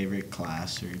you have a favorite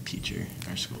class or teacher in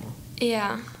our school?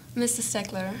 Yeah, Mr.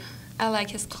 Steckler. I like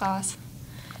his class.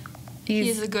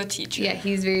 He's a good teacher. Yeah,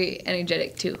 he's very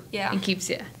energetic too. Yeah. And keeps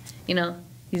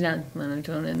he's not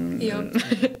monotone. Yep.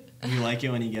 You like it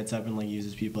when he gets up and like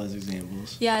uses people as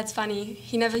examples? Yeah, it's funny.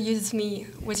 He never uses me,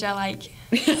 which I like.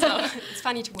 So it's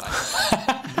funny to watch.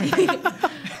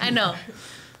 I know.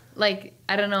 Like,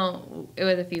 I don't know, it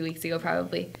was a few weeks ago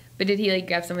probably, but did he like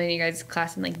grab somebody in your guys'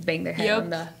 class and like bang their head on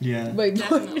the whiteboard?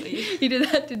 Definitely. He did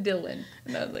that to Dylan,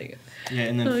 and I was like, Yeah,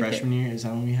 and then okay. freshman year, is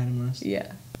that when we had him last?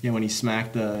 Yeah. Yeah, when he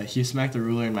smacked the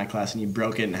ruler in my class and he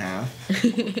broke it in half.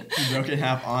 He broke it in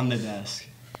half on the desk.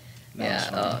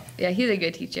 Yeah, he's a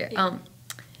good teacher.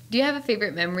 Do you have a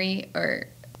favorite memory or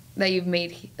that you've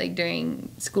made like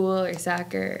during school or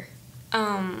soccer?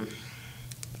 Ooh,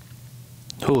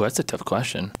 that's a tough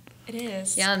question. It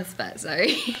is. Yeah, on the spot.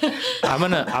 Sorry. I'm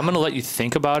gonna let you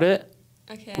think about it.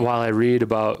 Okay. While I read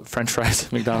about French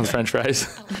fries, McDonald's French fries.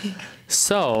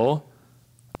 So,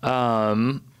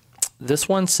 this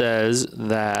one says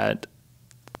that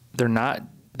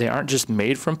they aren't just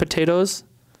made from potatoes.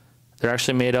 They're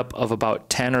actually made up of about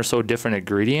 10 or so different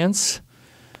ingredients,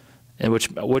 and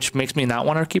which makes me not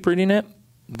want to keep reading it,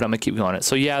 but I'm gonna keep going on it.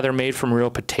 So yeah, they're made from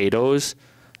real potatoes,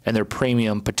 and they're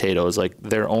premium potatoes. Like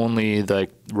they're only the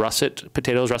russet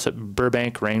potatoes, russet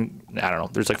Burbank, I don't know.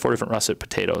 There's like 4 different russet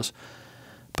potatoes.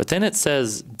 But then it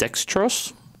says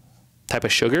dextrose, type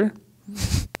of sugar,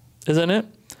 isn't it?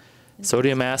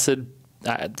 Sodium acid.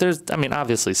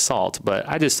 Obviously salt, but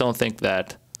I just don't think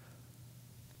that.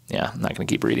 Yeah, I'm not going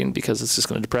to keep reading because it's just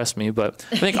going to depress me. But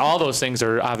I think all those things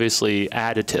are obviously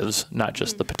additives, not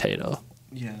just the potato.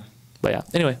 Yeah. But yeah,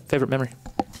 anyway, favorite memory.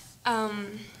 A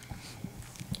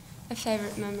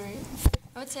favorite memory.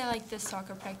 I would say like the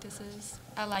soccer practices.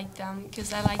 I like them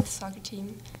because I like the soccer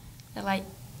team. They're like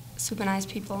super nice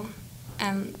people,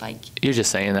 and like. You're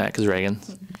just saying that because Reagan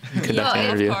conducted the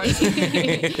interview. Of course.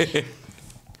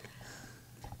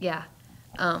 Yeah.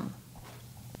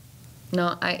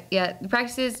 The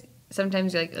practices,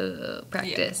 sometimes you're like,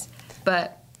 practice. Yeah.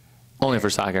 But. Only for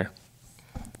soccer.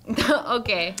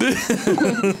 Okay.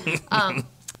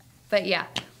 But yeah.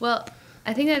 Well,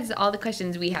 I think that's all the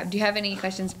questions we have. Do you have any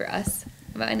questions for us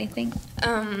about anything?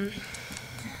 I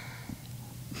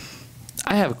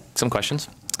have some questions.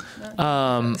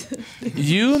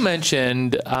 You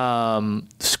mentioned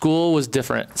school was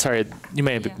different. Sorry, you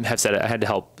may have said it. I had to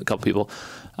help a couple people.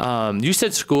 You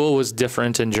said school was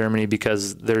different in Germany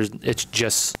because it's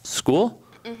just school.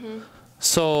 Mm-hmm.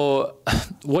 So,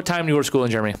 what time do you go to school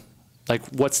in Germany? Like,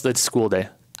 what's the school day?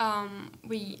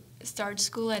 We start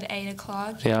school at 8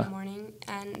 o'clock in the morning,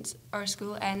 and our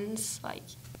school ends like.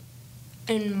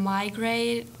 In my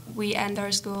grade, we end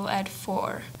our school at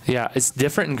 4. Yeah, it's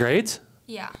different in grades?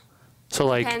 Yeah. So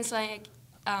like depends I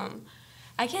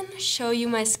can show you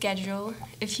my schedule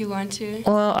if you want to.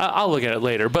 Well, I'll look at it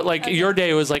later. But like your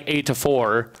day was like 8 to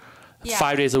 4,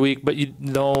 5 days a week, but you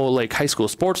no like high school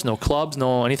sports, no clubs,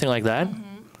 no anything like that? Mm-hmm.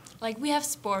 Like we have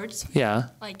sports. Yeah.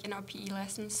 Like in our PE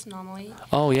lessons normally.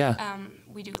 Oh yeah.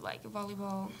 We do like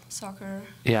volleyball, soccer,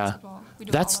 yeah. basketball. We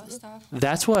do all that stuff.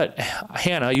 That's what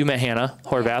Hannah, you met Hannah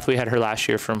Horvath. We had her last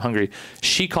year from Hungary.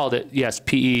 She called it,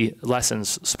 PE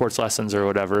lessons, sports lessons or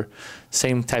whatever.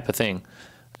 Same type of thing.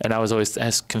 And I was always,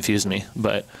 that confused me.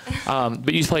 But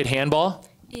you played handball?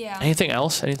 Yeah. Anything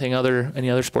else? Any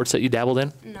other sports that you dabbled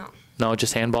in? No. No,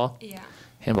 just handball? Yeah.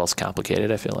 Handball's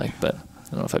complicated, I feel like, but I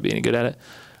don't know if I'd be any good at it.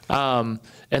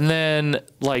 And then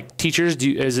like teachers,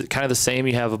 is it kind of the same?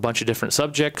 You have a bunch of different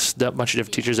subjects, a bunch of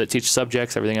different teachers that teach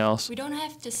subjects, everything else? We don't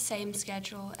have the same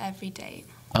schedule every day.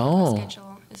 Oh. Our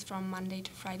schedule is from Monday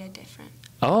to Friday different.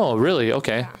 Oh, really?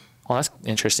 Okay. Yeah. Well, that's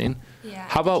interesting. Yeah.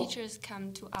 How about teachers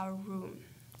come to our room?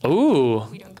 Ooh.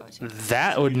 We don't go to.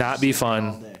 That would not be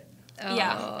fun. Oh,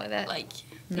 yeah.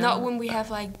 Not when we have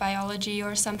like biology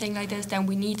or something like this, then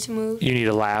we need to move. You need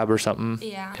a lab or something?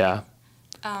 Yeah. Yeah.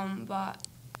 But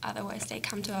otherwise they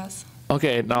come to us.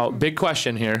 Okay, now big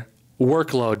question here.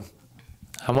 Workload.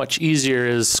 How much easier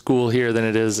is school here than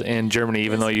it is in Germany,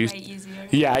 even though you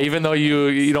even though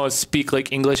you don't speak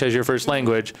like English as your first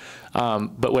language,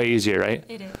 but way easier, right?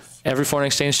 It is. Every foreign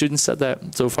exchange student said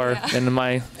that so far in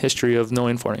my history of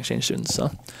knowing foreign exchange students.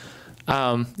 So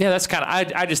that's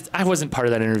kind of I wasn't part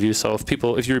of that interview, so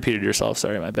if you repeated yourself,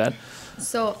 sorry, my bad.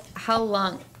 So how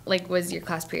long was your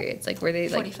class periods? Like were they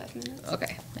like 45 minutes?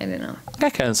 Okay, I didn't know.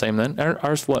 Kind of the same then.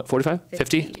 Ours what, 45?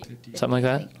 50? Something like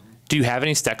that. Do you have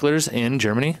any Stecklers in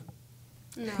Germany?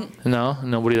 No. No?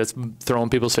 Nobody that's throwing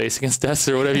people's face against desks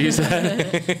or whatever you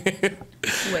said?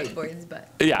 Whiteboards, but.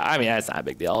 Yeah, I mean, that's not a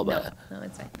big deal, but. No,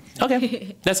 it's fine.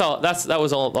 Okay. That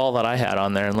was all that I had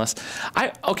on there, unless.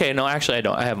 Actually, I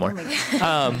don't. I have more.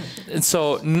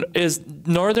 So, is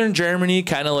Northern Germany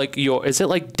kind of like is it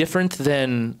like different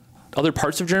than other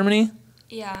parts of Germany?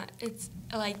 Yeah, it's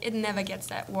like, it never gets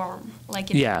that warm.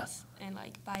 Like it is in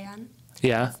like Bayern.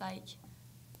 Yeah. It's like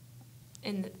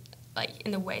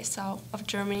in the way south of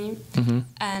Germany,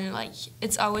 and like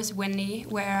it's always windy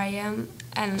where I am,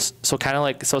 and so kind of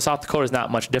like South Dakota is not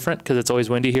much different because it's always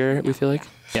windy here. We feel like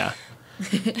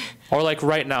or like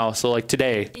right now, so like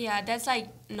today. Yeah, that's like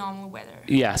normal weather.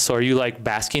 Yeah, so are you like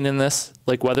basking in this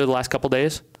like weather the last couple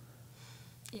days?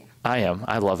 Yeah. I am.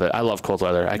 I love it. I love cold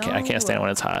weather. I can't stand it when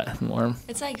it's hot and warm.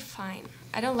 It's like fine.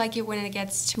 I don't like it when it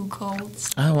gets too cold.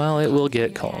 Oh well, it will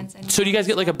get cold. So do you guys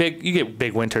get like you get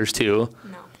big winters too?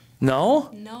 No. No?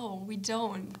 No, we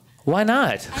don't. Why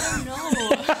not? I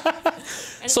don't know.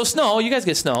 So snow, you guys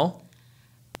get snow.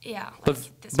 Yeah.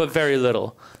 But very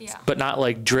little. Yeah. But not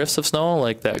like drifts of snow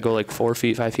like that go like 4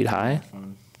 feet, 5 feet high.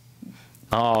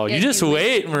 Oh, Yeah, you just you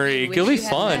wait, wish- Marieke. you It'll be wish you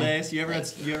had fun. that. You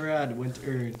ever had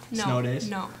winter No, snow days?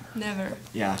 No, never.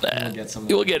 Yeah, you'll get some.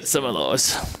 You'll get some of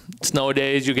those snow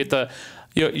days. You get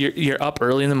you're up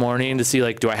early in the morning to see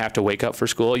like, do I have to wake up for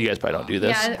school? You guys probably don't do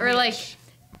this. Yeah, or like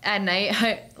at night,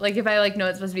 if I know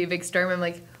it's supposed to be a big storm, I'm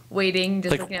like waiting,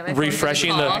 just Like looking at my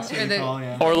refreshing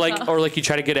phone or like you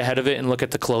try to get ahead of it and look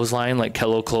at the clothesline, like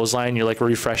Hello Clothesline. You're like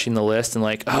refreshing the list and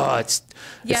like, it's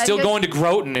still going to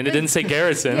Groton and it didn't say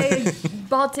Garrison. Yeah,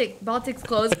 Baltic's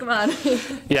closed. Come on.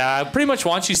 Yeah, pretty much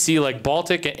once you see like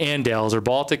Baltic and Dales or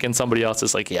Baltic and somebody else,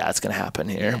 it's like, yeah, it's gonna happen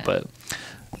here. Yeah. But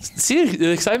see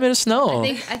the excitement of snow.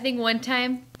 I think one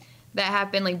time that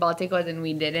happened, like Baltic was and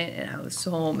we didn't, and I was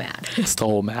so mad.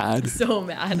 So mad. So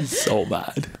mad. So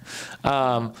mad.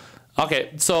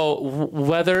 Okay, so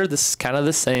weather, this is kind of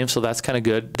the same, so that's kind of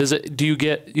good. You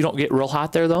don't get real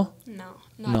hot there though? No,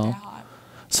 not that hot.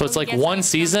 So it's like one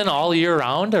season all year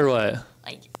round or what?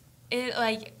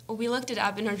 We looked it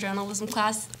up in our journalism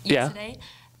class yesterday,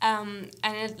 and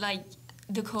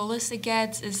the coldest it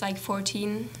gets is like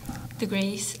 14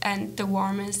 degrees, and the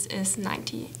warmest is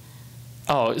 90.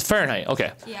 Oh, it's Fahrenheit.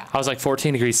 Okay. Yeah. I was like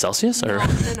 14 degrees Celsius, or?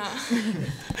 No.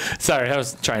 Sorry, I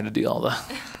was trying to do all the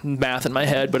math in my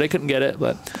head, but I couldn't get it.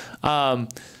 But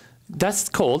that's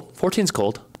cold. 14's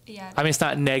cold. Yeah. I mean, it's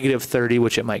not negative 30,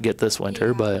 which it might get this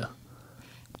winter, but.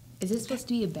 Is this supposed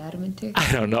to be a bad winter?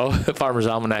 I don't know. Farmer's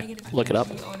Almanac, look it up.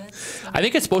 I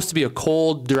think it's supposed to be a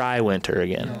cold, dry winter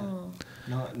again.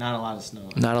 No, not a lot of snow.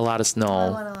 Not a lot of snow. I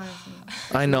want a lot of snow.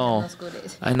 I know.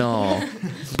 I know.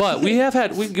 But we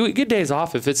get days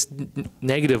off. If it's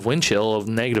negative wind chill of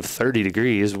negative 30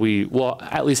 degrees, we will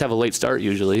at least have a late start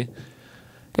usually.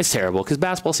 It's terrible because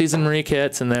basketball season Marieke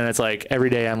hits, and then it's like every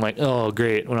day I'm like, oh,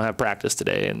 great, we don't have practice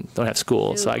today and don't have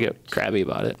school. So I get crabby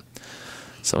about it.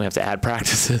 So we have to add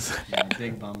practices. Yeah,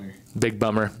 big bummer. Big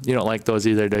bummer. You don't like those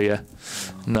either, do you?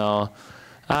 No.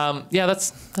 Yeah,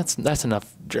 that's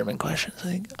enough German questions. I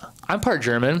think I'm part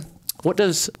German. What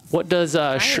does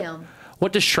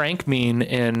Schrank mean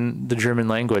in the German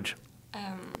language?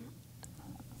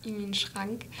 You mean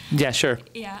Schrank? Yeah, sure.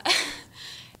 Yeah.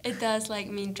 It does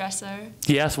mean dresser.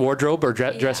 Yes, wardrobe or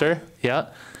dresser. Yeah.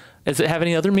 Does it have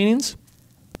any other meanings?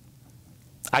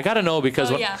 I gotta know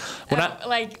because when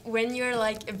you're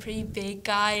a pretty big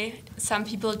guy, some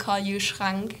people call you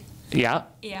Schrank. Yeah.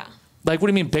 Yeah. What do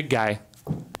you mean big guy?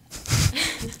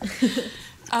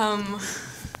 Tall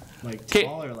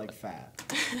or fat?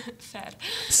 Fat.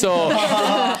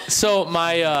 So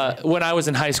my when I was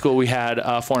in high school, we had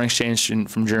a foreign exchange student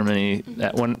from Germany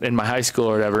in my high school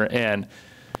or whatever, and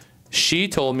she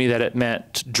told me that it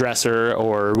meant dresser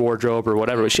or wardrobe or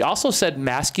whatever. But she also said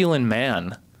masculine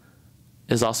man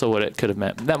is also what it could have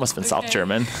meant. That must have been South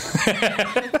German.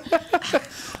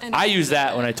 I used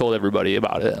that when I told everybody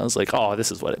about it. I was like, oh,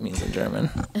 this is what it means in German.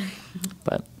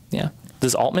 But yeah,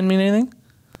 does Altman mean anything?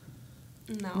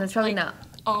 No, that's probably not.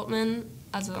 Altman,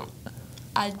 also.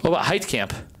 What about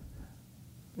Heitkamp?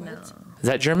 No. Is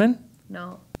that German?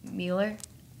 No. Mueller?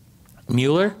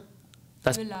 Mueller?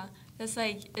 Müller. That's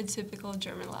a typical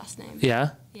German last name.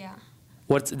 Yeah? Yeah.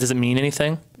 Does it mean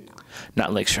anything? No.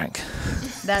 Not Lake Schrank.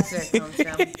 That's where it comes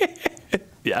from.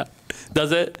 Yeah.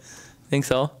 Does it? Think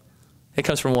so? It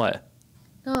comes from what?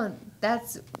 No,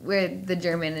 that's where the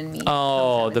German in me.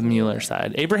 Oh, the Mueller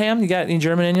side. Abraham, you got any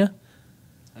German in you?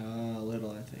 A little,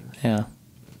 I think. Yeah.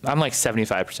 I'm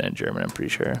 75% German, I'm pretty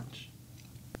sure.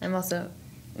 I'm also,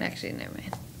 actually, never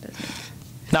mind.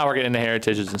 Now we're getting into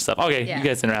heritages and stuff. Okay, Yeah. you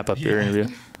guys can wrap up your interview.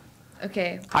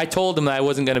 Okay. I told them that I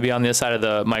wasn't going to be on the other side of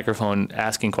the microphone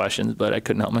asking questions, but I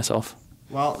couldn't help myself.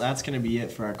 Well, that's going to be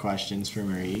it for our questions for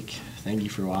Marieke. Thank you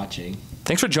for watching.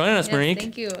 Thanks for joining us, Yes, Marieke.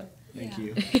 Thank you. Thank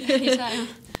you. Anytime.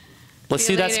 Let's See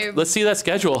see you that. later. Let's see that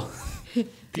schedule. See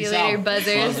you later,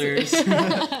 buzzers.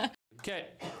 Okay.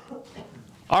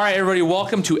 All right, everybody,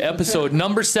 welcome to episode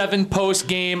number 7 post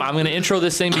game. I'm going to intro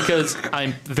this thing because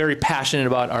I'm very passionate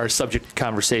about our subject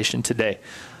conversation today.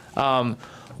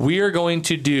 We are going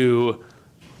to do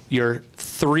your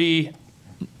 3,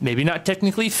 maybe not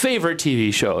technically favorite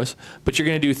TV shows, but you're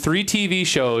going to do 3 TV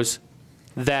shows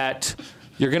that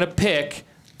you're going to pick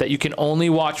that you can only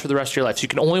watch for the rest of your life. So you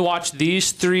can only watch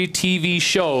these 3 TV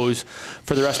shows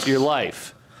for the rest of your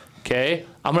life. Okay?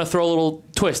 I'm going to throw a little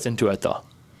twist into it, though.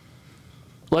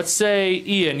 let's say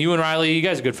Ian, you and Riley, you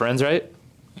guys are good friends, right?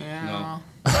 Yeah.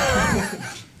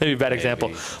 Maybe a bad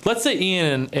example. Let's say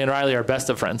Ian and Riley are best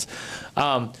of friends.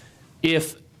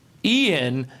 If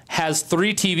Ian has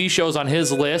 3 TV shows on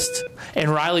his list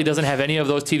and Riley doesn't have any of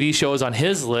those TV shows on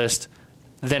his list,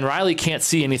 then Riley can't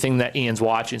see anything that Ian's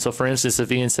watching. So for instance,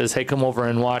 if Ian says, hey, come over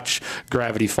and watch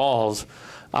Gravity Falls,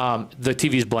 the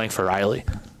TV's blank for Riley.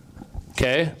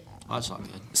 Okay? Oh, that's not good.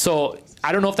 So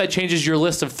I don't know if that changes your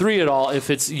list of 3 at all, if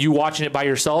it's you watching it by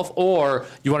yourself or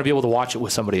you want to be able to watch it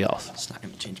with somebody else. It's not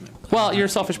going to change my. Well, you're a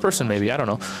selfish person, maybe. I don't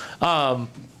know.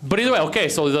 But either way, okay,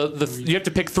 so you have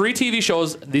to pick 3 TV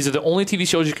shows. These are the only TV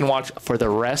shows you can watch for the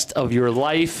rest of your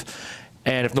life.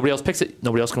 And if nobody else picks it,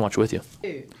 nobody else can watch it with you.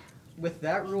 Hey, with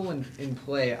that rule in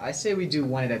play, I say we do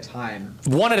one at a time.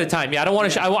 One at a time. Yeah, I don't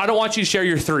want to. I don't want you to share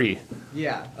your 3.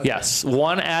 Yeah. Okay. Yes,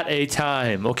 one at a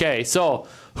time. Okay, so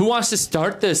who wants to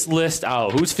start this list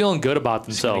out? Who's feeling good about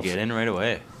themselves? Get in right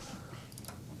away.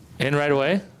 In right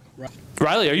away?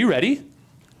 Riley, are you ready?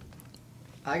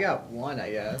 I got one, I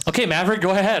guess. Okay, Maverick,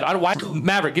 go ahead.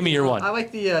 Maverick, give me your one. I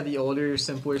like the older,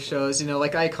 simpler shows. You know,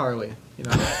 like iCarly. You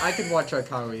know, I could watch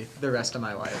iCarly the rest of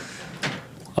my life.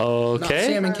 Okay. Not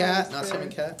Sam and Cat. Not Sam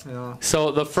and Cat. No.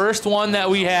 So the first one that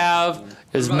we have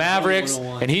is Mavericks,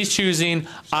 and he's choosing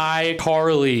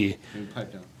iCarly.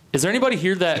 Is there anybody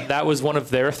here that was one of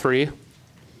their 3?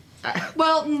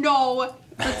 Well, no.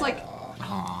 That's like.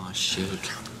 Oh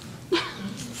shoot.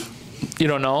 You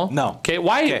don't know? No. Okay.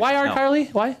 Why iCarly?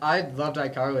 No. Why? I loved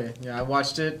iCarly. Yeah, I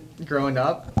watched it growing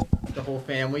up. The whole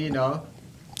family, you know.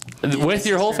 With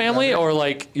your whole family, or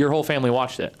like your whole family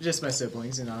watched it? Just my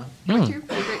siblings, you know. What's your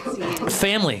favorite scene?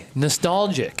 Family,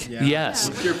 nostalgic. Yeah. Yes.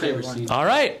 What's your favorite scene? All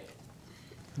right.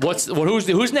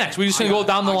 Who's next? We just gonna go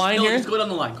down the line here. Let's go down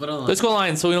the line. Let's go down the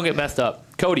line so we don't get messed up.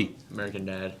 Cody. American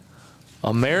Dad.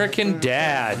 American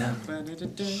Dad.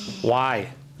 Why?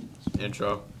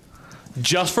 Intro.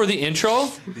 Just for the intro?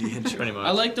 The intro. Pretty much.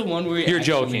 I like the one where he You're actually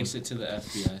joking. makes it to the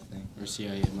FBI thing or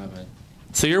CIA. My bad.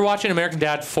 So you're watching American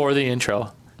Dad for the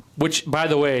intro, which, by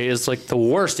the way, is like the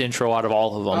worst intro out of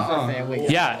all of them. Family.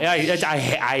 Yeah,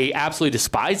 I absolutely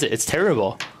despise it. It's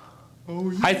terrible.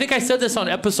 I think I said this on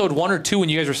episode 1 or 2 when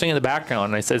you guys were singing in the background,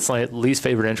 and I said it's my least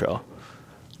favorite intro.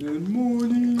 Good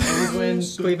morning.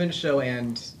 Cleveland Show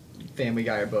and Family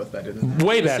Guy are both better than that.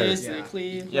 Way better.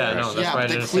 Yeah, no, that's why I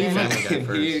didn't say Family Guy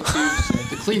first.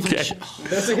 The Cleveland Okay.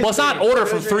 Show. Well, it's not order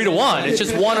from 3 to 1. It's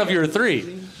just one of your 3.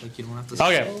 Like you don't have to.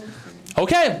 Okay.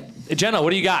 Okay. Jenna, what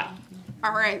do you got?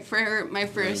 All right, for my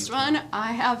first one,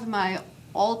 I have my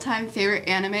all-time favorite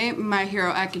anime, My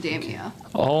Hero Academia.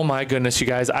 Oh my goodness, you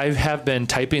guys. I have been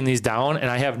typing these down, and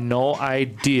I have no You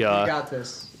idea. got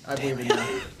this. I believe in you.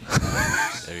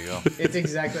 There you go. It's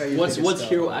exactly how you What's think it's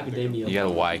Hero spelled. Academia? You got a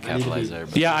Y capitalized there.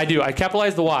 Yeah, I do. I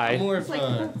capitalized the I'm Y, more It's of like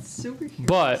superheroes.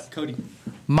 but Cody.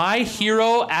 My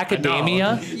Hero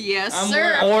Academia, Yes, I'm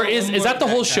sir. more- or is that the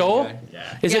whole show?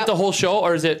 Is it Yep. the whole show,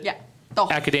 or is it Yeah, the,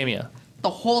 Academia? the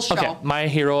whole show. Okay, My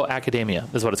Hero Academia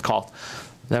is what it's called.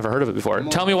 Never heard of it before.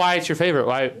 Tell me why it's your favorite.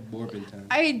 Why?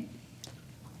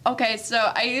 Okay, so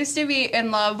I used to be in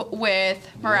love with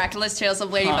Miraculous Tales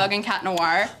of Ladybug and Cat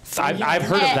Noir. I've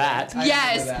heard of that.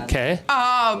 Yes. Okay.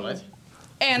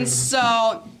 And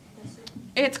so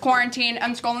it's quarantine.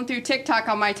 I'm scrolling through TikTok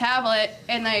on my tablet,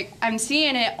 and like I'm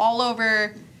seeing it all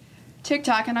over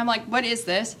TikTok, and I'm like, what is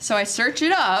this? So I search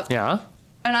it up. Yeah.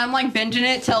 And I'm like binging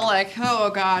it till like, oh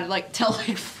god, like till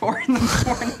like 4 in the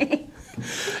morning.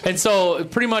 And so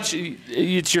pretty much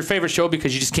it's your favorite show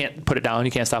because you just can't put it down. You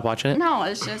can't stop watching it. No,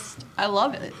 it's just I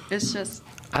love it. It's just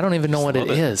I don't even know what it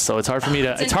is, so it's hard for me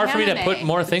to. It's It's an hard for me to anime. put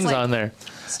more It's things like- on there.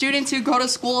 students who go to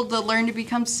school to learn to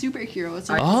become superheroes.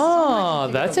 Oh,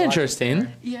 that's interesting.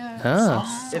 Yeah.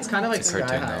 Oh. It's kind of like Sky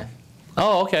cartoon, High.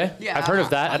 Oh, okay. Yeah. I've heard of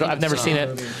that. I've never seen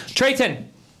it. Trayton.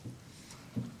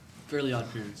 Fairly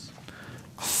Odd Parents.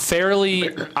 Fairly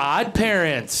Odd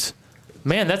Parents.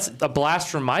 Man, that's a blast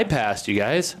from my past, you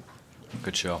guys.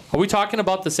 Good show. Are we talking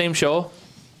about the same show?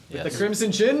 The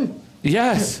Crimson Chin?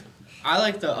 Yes. I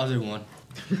like the other one.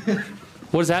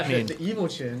 What does that mean? The evil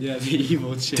chin. Yeah, the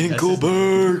evil chin.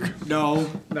 Tinkleberg. No.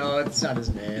 No, it's not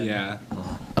his name. Yeah.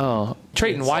 Oh,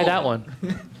 Trayton, why that one?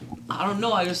 I don't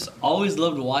know. I just always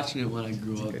loved watching it when I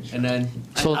grew up, and then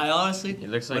So- I honestly,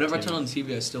 looks like whenever I Tim. turn on the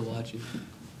TV, I still watch it.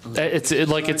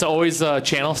 It's always a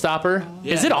channel stopper.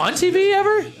 Yeah. Is it on TV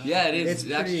ever? Yeah, it It's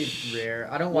is. pretty rare.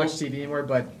 I don't watch TV anymore,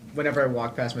 but whenever I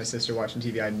walk past my sister watching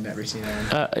TV, I've never seen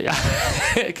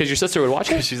it. Because your sister would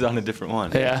watch it? She's on a different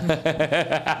one.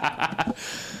 Yeah.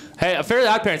 Hey, Fairly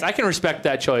Odd Parents, I can respect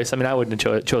that choice. I mean, I wouldn't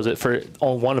have chose it for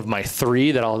one of my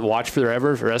 3 that I'll watch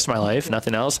forever for the rest of my life,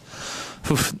 nothing else.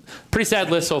 Pretty sad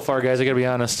list so far, guys, I gotta be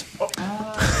honest.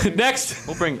 Next.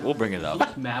 We'll bring it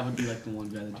up. Matt would be like the one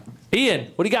guy that.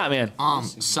 Ian, what do you got, man?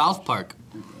 South Park.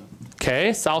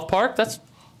 Okay, South Park. That's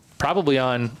probably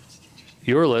on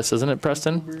your list, isn't it,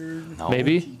 Preston? No.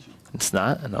 Maybe. It's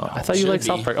not. No, I thought you liked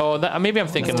South Park. Oh, maybe I'm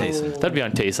thinking that'd be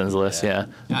on Tayson's list. Yeah,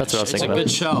 that's what I was thinking. It's a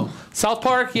good show. South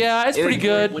Park, yeah, it's pretty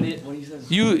good.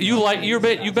 You've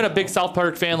been a big South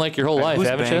Park fan like your whole life,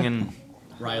 haven't you?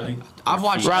 Riley. I've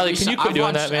watched. Riley, can you quit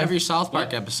doing that, man? Every South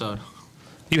Park episode.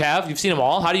 You have? You've seen them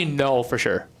all? How do you know for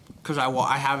sure? Because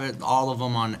I have it all of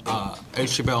them on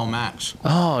HBO Max.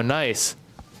 Oh, nice.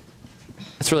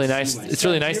 It's really nice. It's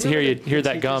really nice to hear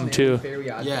that gum too.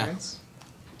 Yeah.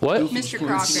 What? Mr.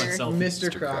 Crocker.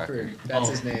 Mr. Crocker. That's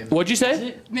his name. What'd you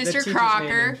say? Mr.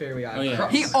 Crocker.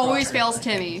 He always fails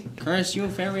Timmy. Chris, you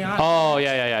and Fairy Odd. Oh,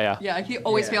 yeah. Yeah, he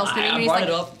always fails Timmy. And I he's brought like,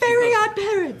 it up Fairy because- Odd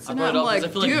Parents. I And brought I'm it up like,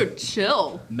 because I feel like dude,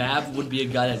 chill. Mav would be a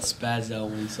guy that spazzes out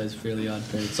when he says Fairly Odd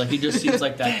Parents. Like he just seems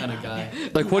like that kind of guy.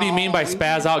 Like, what do you mean by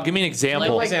spaz out? Give me an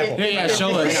example.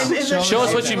 Show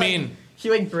us what you mean. He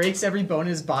like breaks every bone in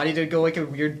his body to go like a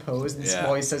weird pose, and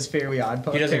while he says Fairly Odd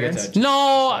Parents.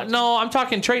 No, I'm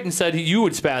talking. Trayton said you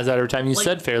would spaz out every time you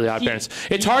said Fairly Odd Parents.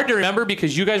 It's hard to remember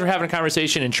because you guys were having a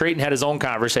conversation and Trayton had his own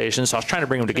conversation, so I was trying to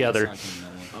bring them together.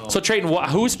 So Trayton,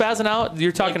 who's spazzing out?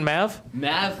 You're talking Mav?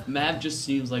 Mav just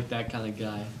seems like that kind of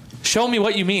guy. Show me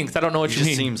what you mean, because I don't know what you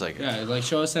mean. Seems like it. Yeah, like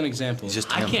show us an example.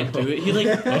 I can't do it. He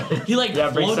like bring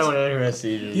floats. someone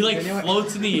interested. He like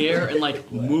floats in the air and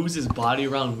like moves his body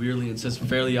around weirdly and says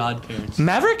Fairly Odd Parents.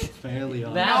 Maverick? Fairly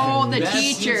Odd. No, the Mav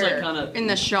seems teacher like kinda, in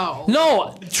the show.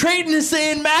 No, Trayton is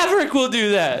saying Maverick will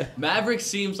do that. Maverick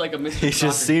seems like a Mr. He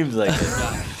just seems like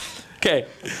it. Okay.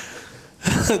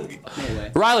 No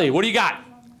way. Riley, what do you got?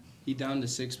 He downed a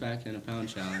 6-pack and a pound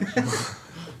challenge.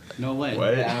 No way.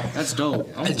 What? That's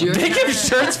dope. They give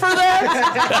shirts for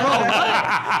that?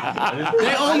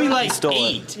 They owe me like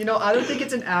 8. You know, I don't think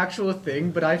it's an actual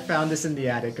thing, but I found this in the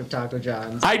attic of Taco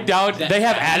John's. I doubt they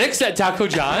have attics at Taco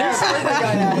John's.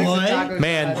 What?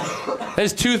 Man,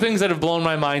 there's two things that have blown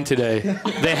my mind today.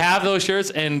 They have those shirts,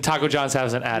 and Taco John's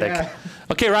has an attic. Yeah.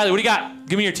 Okay, Riley, what do you got?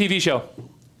 Give me your TV show.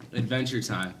 Adventure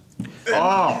Time.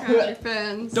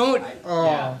 Don't.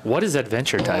 What is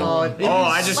Adventure Time?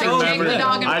 I just Like remembered. Jake the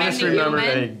Dog and I just Finding remembered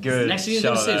Human. a good Next thing you're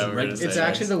show gonna say is that we're gonna It's say.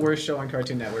 actually the worst show on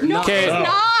Cartoon Network. No, Okay. it's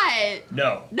not.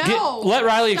 No. No. Let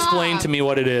Riley explain Stop. to me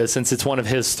what it is, since it's one of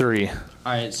his 3. All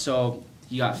right, so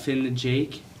you got Finn the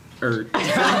Jake, or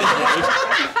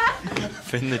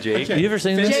Finn the Jake. You ever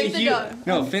seen this? Jake the Dog.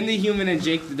 No, Finn the Human and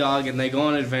Jake the Dog, and they go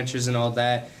on adventures and all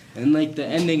that. And like the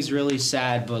ending's really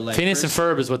sad, but like Phineas and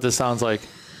Ferb is what this sounds like.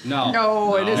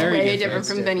 No, it is Very way different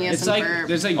from Phineas It's and like Ferb.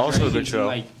 there's like Also a good dragons show.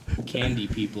 and, like candy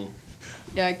people.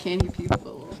 Yeah, candy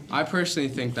people. I personally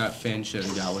think that Finn should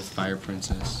have got with Fire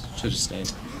Princess. Should have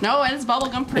stayed. No, it's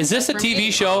Bubblegum Princess. Is this a for TV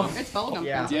me. show? It's Bubblegum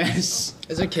Yeah. Princess. Yes,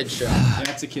 It's a kid's show.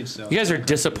 that's a kid's show. You guys are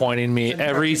disappointing me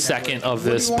every second of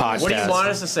this podcast. What do you want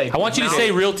us to say? I want you to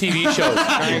say real TV shows.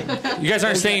 You guys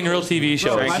aren't saying real TV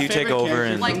shows. Frank, you take over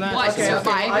and. Like what? Okay, I got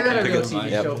Survivor? a real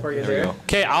TV Yep, show for you there we there. go.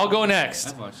 Okay, I'll go next.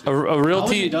 I've watched it. A real I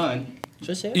wasn't TV. done.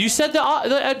 You said the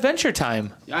Adventure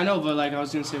Time. I know, but like I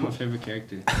was gonna say my favorite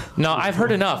character. No, I've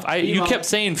heard enough. You kept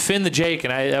saying Finn the Jake,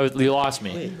 and you lost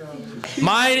me.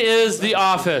 Mine is The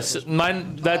Office.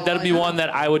 Mine that'll be one that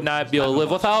I would not be able to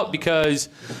live without because,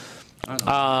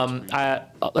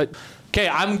 okay,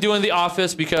 I'm doing The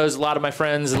Office because a lot of my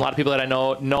friends and a lot of people that I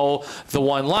know the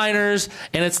one-liners,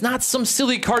 and it's not some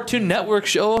silly Cartoon Network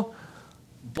show.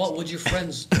 But would your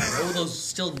friends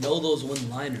still know those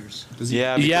one-liners?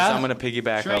 Yeah, because Yeah. I'm gonna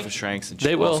piggyback off of Shranks and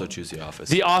They will. also choose The Office.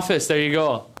 The Office. There you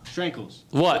go. Strankles.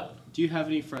 What? Do you have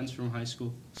any friends from high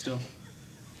school still?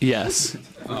 Yes.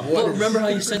 But remember how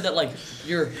you said that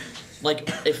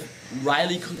if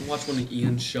Riley couldn't watch one of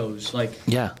Ian's shows,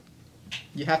 Yeah.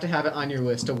 You have to have it on your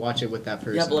list to watch it with that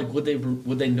person. Yeah, but would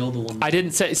they know the one? I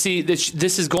didn't say. See, this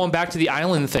is going back to the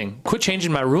island thing. Quit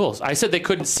changing my rules. I said they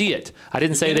couldn't see it. I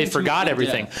didn't say they forgot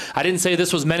everything. I didn't say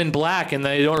this was Men in Black and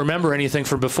they don't remember anything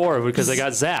from before because they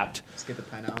got zapped. Let's get the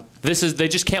pen out. They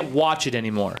just can't watch it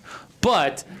anymore.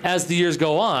 But as the years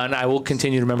go on, I will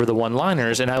continue to remember the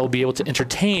one-liners, and I will be able to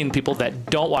entertain people that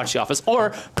don't watch The Office.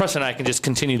 Or Preston and I can just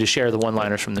continue to share the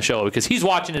one-liners from the show because he's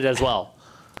watching it as well.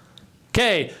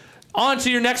 Okay. On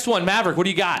to your next one, Maverick. What do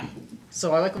you got?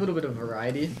 So I like a little bit of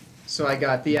variety. So I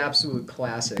got the absolute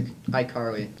classic,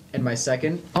 iCarly, and my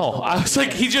second. Oh, I was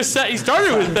like, he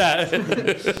started with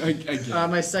that.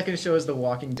 My second show is The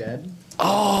Walking Dead.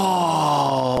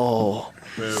 Oh.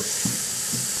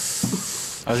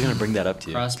 I was gonna bring that up to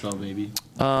you. Crossbow, baby.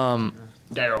 I'm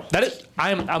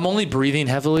only breathing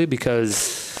heavily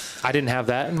because I didn't have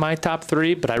that in my top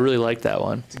 3, but I really like that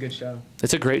one. It's a good show.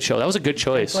 It's a great show. That was a good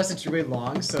choice. Plus, it's really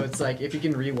long, so it's like if you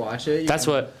can rewatch it. That's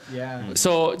what. Yeah.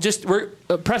 So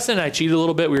Preston and I cheated a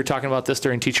little bit. We were talking about this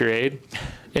during teacher aid,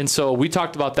 and so we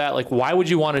talked about that. Like, why would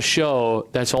you want a show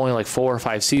that's only like 4 or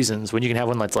 5 seasons when you can have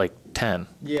one that's like 10?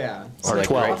 Yeah. Or like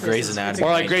 12. Grey's Anatomy.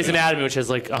 Or like Grey's Anatomy, which has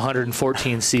like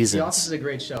 114 The seasons. Office is a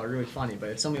great show, really funny, but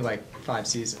it's only like 5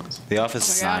 seasons. The Office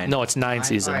is 9. No, it's 9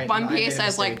 seasons. All right, One I made Piece a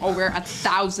has like mistake. over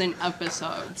 1,000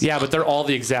 episodes. Yeah, but they're all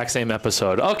the exact same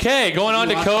episode. Okay, going on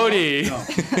to Cody.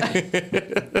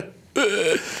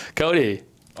 Cody.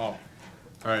 Oh. All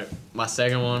right. My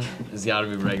second one has got to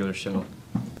be Regular Show.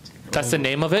 That's the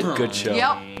name of it? Good show.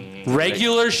 Yep.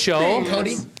 Regular show?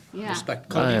 Cody. Yeah.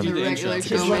 Respect. I am- The regular It's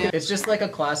show, just, like, man. it's just like a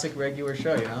classic regular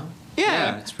show, you know?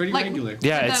 Yeah. It's pretty Like, regular.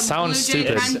 Yeah, it The sounds Blue Jay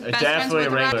stupid. friend, It's best friends definitely with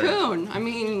a regular. raccoon. I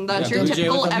mean, that's Yeah, your Blue Jay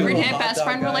typical with a everyday hot best dog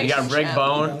friend guy. You relationship. got Rick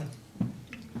Bone.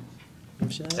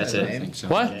 That's I it. think so.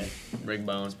 What? Yeah, Rick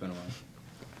Bone. It's been a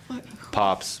while.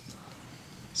 Pops.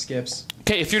 Skips.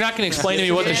 Okay, if you're not going to explain to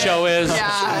me what the show is,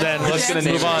 Yeah. then let's Yeah.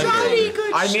 move on.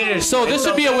 I need it. So this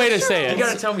would be a way to say You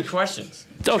gotta it. tell me questions.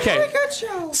 Okay.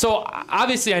 So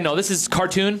obviously I know this is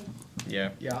cartoon. Yeah.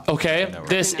 Yeah. Okay.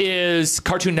 This is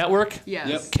Cartoon Network. Yes.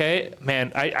 Yep. Okay.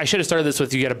 Man, I should have started this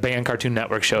with you got to ban Cartoon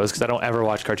Network shows because I don't ever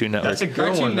watch Cartoon Network. That's a good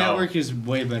Cartoon one, though. Network is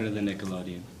way better than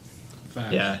Nickelodeon.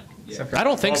 Fact. Yeah. I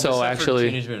don't think so, Except for actually.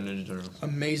 Teenage Mutant Ninja Turtles.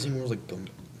 Amazing World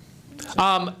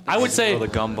of I would say Oh, the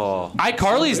Gumball.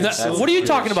 iCarly's. What are you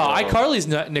talking about? iCarly's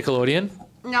No, Nickelodeon.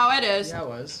 it is. Yeah, it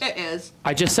was. It is.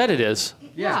 I just said it is.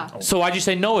 Yeah. So why'd you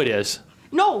say no? It is.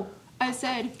 No, I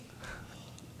said.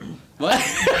 What?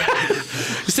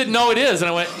 You said no, it is, and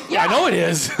I went. Yeah, I know it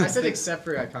is. I said except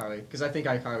for iCarly, because I think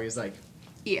iCarly is like.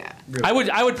 Yeah. Really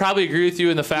I would probably agree with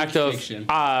you in the fact of Fiction.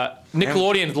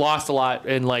 Nickelodeon lost a lot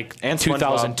in like And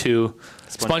 2002.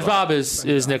 SpongeBob is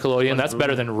Nickelodeon. That's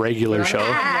better than regular I show.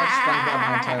 haven't watched SpongeBob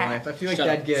my entire life. I feel like Shut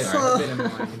that'd up. get a bit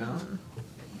annoying, you know?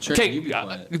 Sure, Okay, you be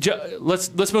quiet.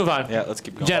 let's move on. Yeah, let's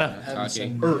keep going. Jenna.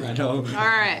 Talking. I know. All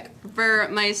right. For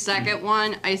my second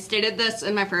one, I stated this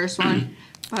in my first one,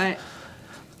 but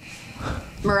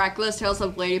Miraculous Tales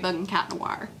of Ladybug and Cat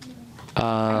Noir.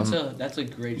 That's a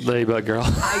great show. Ladybug Girl.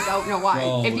 I don't know why.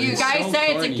 Bro, if you it's guys so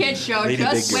say corny. it's a kid's show, Lady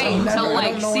just Big wait Girl. until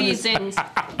like seasons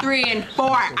 3 and 4.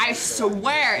 I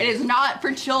swear it is not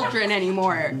for children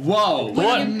anymore. Whoa. When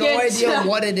What? you No get idea to-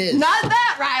 what it is. Not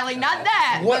that, Riley. Not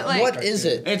that. What but, like, what is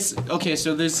it? It's okay.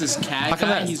 So there's this How cat come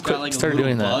guy. that He's got like a started little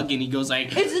doing that? bug, and he goes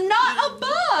like, It's not a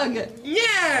bug.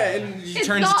 yeah, and he It's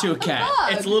turns not into a cat.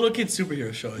 bug. It's a little kid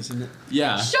superhero show, isn't it?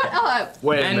 Yeah. Shut up.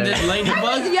 Wait a And minute. the I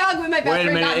was ladybug. young when my best Wait a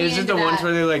friend got minute. me Is it into the ones that.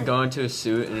 where they like go into a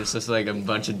suit and it's just like a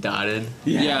bunch of dotted?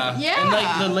 Yeah. Yeah. And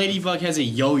like the ladybug has a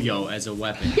yo-yo as a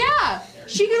weapon. Yeah.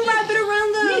 She can wrap it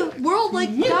around the world like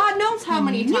God knows how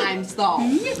many times though.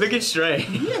 Look at Stray.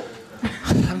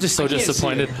 I'm just so can't see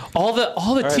disappointed. it. All the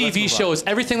let's TV move on. shows,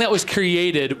 everything that was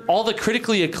created, all the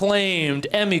critically acclaimed,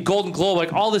 Emmy, Golden Globe,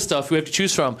 like all this stuff we have to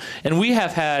choose from, and we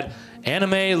have had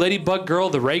anime, Ladybug Girl,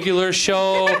 the regular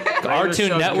show, Cartoon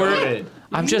show's Network. good.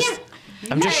 I'm just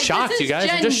Hey, shocked, this you is guys. I'm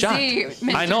Gen just shocked. Z,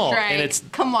 Mr. I know, Trey. and it's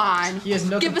Come on. He has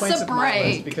no Give us complaints a with my list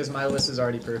break. because my list is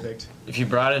already perfect. If you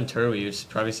brought in Turbo, you'd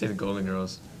probably say the Golden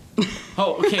Girls.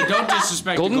 Oh, okay. Don't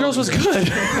disrespect. Golden the Girls was good.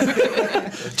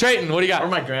 Trayton, what do you Or got?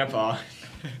 my grandpa.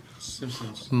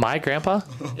 Simpsons. My grandpa?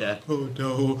 Yeah. Oh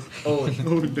no. Oh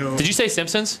no. Did you say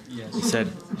Simpsons? Yes. He said.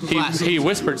 He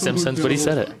whispered Simpsons, but he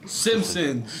said it.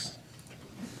 Simpsons.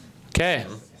 Okay.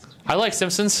 I like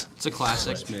Simpsons. It's a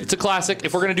classic. It's a classic.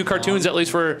 If we're gonna do cartoons, at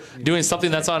least we're doing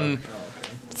something that's on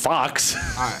Fox.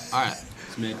 All right.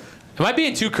 It's mid. Am I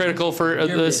being too critical for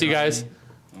this, you guys?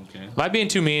 Okay. Am I being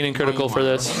too mean and critical for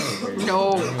this?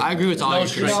 No. I agree with all your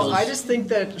You know, criticisms. I just think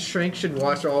that Shrink should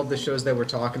watch all of the shows that we're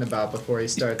talking about before he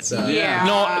starts. Yeah.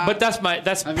 No, but that's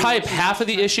probably half of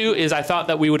the issue is I thought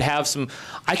that we would have some.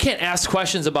 I can't ask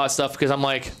questions about stuff because I'm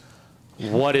like,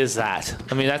 what is that?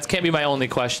 I mean, that can't be my only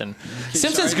question.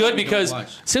 Simpsons good because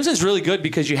Simpsons really good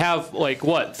because you have like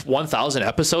what 1,000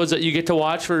 episodes that you get to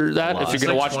watch for that. Wow. If you're It's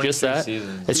gonna like watch just that, 23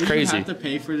 seasons. it's Do crazy. You have to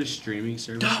pay for the streaming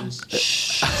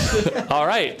services. All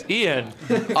right, Ian,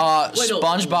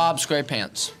 SpongeBob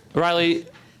SquarePants. Riley.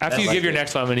 After you give your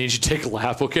next one, I'm gonna need you to take a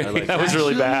lap. Okay, that was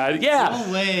really bad. Yeah.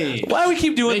 No way. Why do we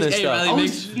keep doing this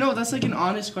stuff? No, that's like an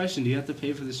honest question. Do you have to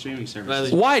pay for the streaming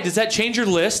services? Why does that change your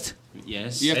list?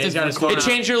 Yes. You have to It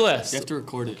changed your list. You have to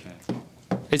record it.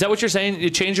 Is that what you're saying? You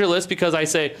change your list because I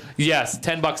say yes,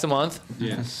 $10 a month.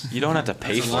 Yes. You don't have to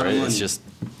pay That's a for lot it. of It's money. just.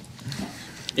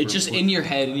 It's just in your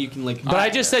head, and you can like. But I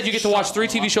just said you get to watch 3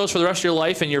 TV shows for the rest of your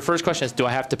life, and your first question is, do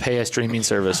I have to pay a streaming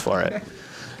service for it?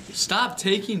 Stop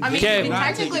taking. I mean, Okay. you can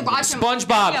technically watch them. Any of them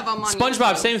SpongeBob. on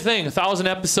SpongeBob, YouTube. same thing. 1,000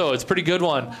 episodes. Pretty good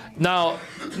one. Now,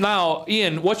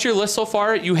 Ian, what's your list so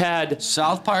far? You had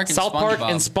South Park and South Park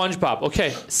SpongeBob. and SpongeBob.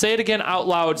 Okay, say it again out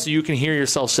loud so you can hear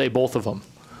yourself say both of them.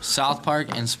 South Park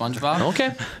and SpongeBob.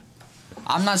 Okay.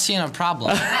 I'm not seeing a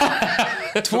problem.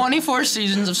 24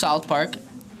 seasons of South Park.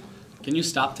 Can you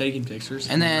stop taking pictures?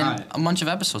 And then a bunch of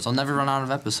episodes. I'll never run out of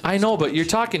episodes. I know, but you're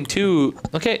talking to.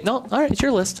 Okay, no, all right, it's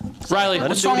your list. Riley,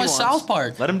 What's wrong with South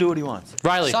Park? Let him do what he wants.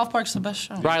 Riley. South Park's the best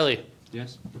show. Riley,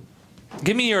 Yes.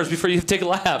 give me yours before you take a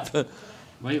lap.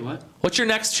 Wait, what? What's your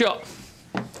next show?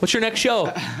 What's your next show?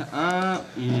 I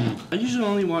usually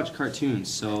only watch cartoons,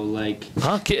 so like.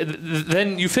 Okay,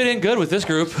 then you fit in good with this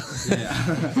group.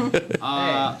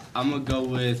 I'm gonna go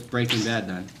with Breaking Bad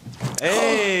then.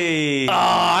 Hey! Oh,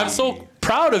 I'm so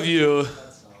proud of you.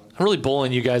 I'm really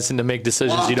bullying you guys into make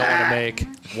decisions you don't want to make.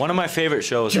 One of my favorite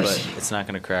shows, but it's not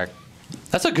gonna crack.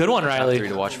 That's a good one, Riley. Top 3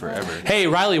 to watch forever. Hey,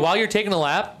 Riley, while you're taking a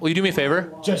lap, will you do me a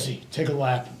favor? Jesse, take a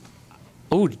lap.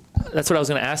 Oh, that's what I was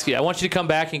going to ask you. I want you to come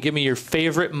back and give me your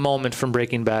favorite moment from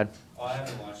Breaking Bad. Oh, I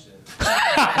haven't watched it.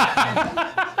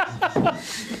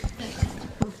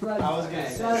 I was gonna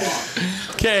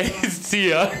say. Okay, see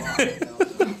ya.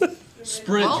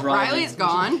 Sprint, Well, Riley's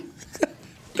gone.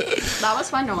 That was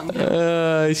fun knowing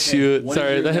him. Shoot. what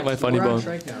Sorry, is your that hit my next funny We're on bone.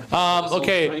 strike now.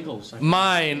 Okay,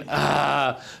 mine.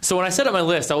 So when I set up my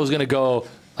list, I was going to go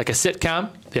like a sitcom,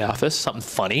 The Office, something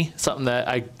funny, something that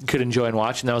I could enjoy and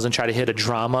watch, and then I was going to try to hit a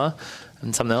drama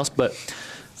and something else, but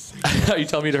are you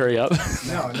telling me to hurry up?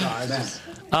 No, I just.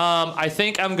 I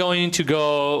think I'm going to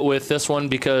go with this one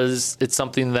because it's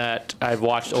something that I've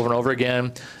watched over and over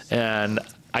again, and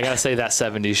I gotta say that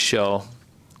 70s show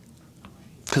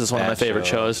because it's one of my favorite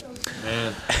shows.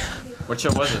 Man, what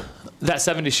show was it? That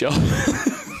 70s show.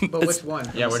 But which one?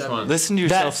 Yeah, which one? Listen to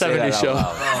yourself That say that 70s out show.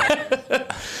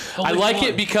 loud. I like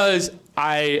it because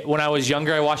when I was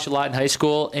younger, I watched a lot in high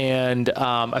school, and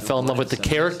I fell in love with the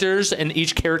characters, and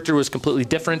each character was completely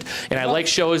different. And I like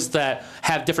shows that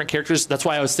have different characters. That's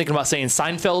why I was thinking about saying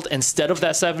Seinfeld instead of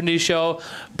that 70s show,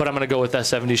 but I'm going to go with that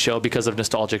 70s show because of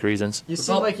nostalgic reasons. You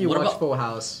seem like you what watch about- Full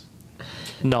House.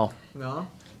 No. No?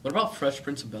 What about Fresh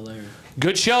Prince of Bel-Air?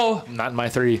 Good show. Not in my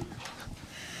 3.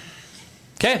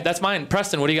 Okay, that's mine.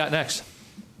 Preston, what do you got next?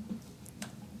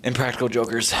 Impractical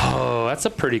Jokers. Oh, that's a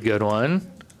pretty good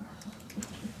one.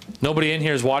 Nobody in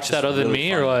here has watched that other than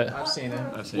me, or what? I've seen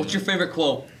it. What's your favorite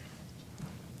quote?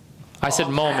 I said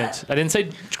moment. I didn't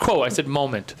say quote. I said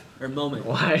moment. Or moment?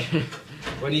 Why?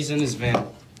 When he's in his van.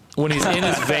 When he's in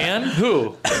his van?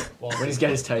 Who? When he's got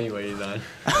his tell you what he's on.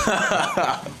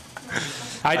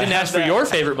 I didn't ask for your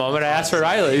favorite moment. I asked for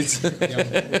Riley's.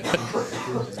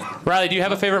 Riley, do you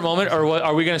have a favorite moment, or what,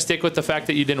 are we going to stick with the fact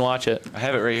that you didn't watch it? I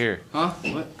have it right here. Huh?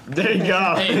 What? There you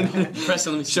go. Hey,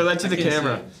 Preston, let me see. Show that to the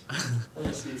camera.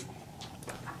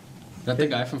 That the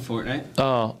guy from Fortnite?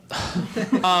 Oh.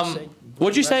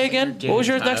 What'd you say again? What was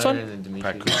your next one?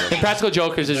 Impractical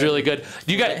Jokers is really good.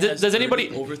 You guys, does anybody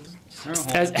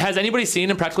has anybody seen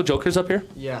Impractical Jokers up here?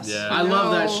 Yes. Yeah. I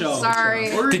love that show.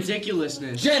 Sorry. Or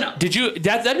ridiculousness. Jenna! Did you?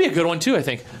 That'd be a good one too. I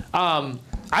think.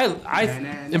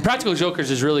 Impractical Jokers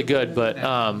is really good, but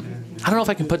I don't know if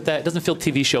I can put that. It doesn't feel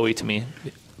TV showy to me.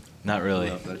 Not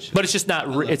really. But it's just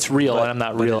not. It's real, and I'm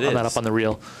not real. I'm not up on the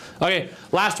real. Okay,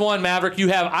 last one, Maverick. You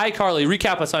have iCarly.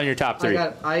 Recap us on your top 3. I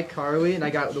got iCarly and I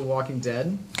got The Walking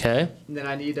Dead. Okay. And then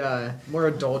I need more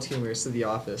adult humor, so The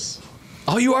Office.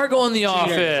 Oh, you are going The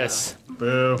Office.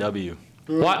 Boo. W.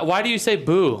 Why do you say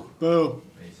boo? Boo.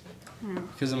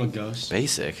 Because I'm a ghost.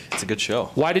 Basic. It's a good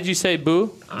show. Why did you say boo?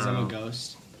 Because I'm a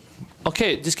ghost.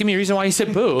 Okay, just give me a reason why you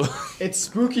said boo. It's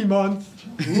spooky month.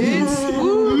 It's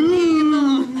spooky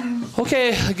month.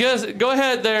 Okay, go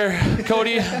ahead there,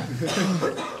 Cody.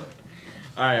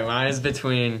 All right, mine is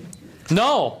between.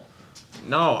 No.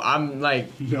 No, I'm like.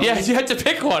 No. Yeah, you had to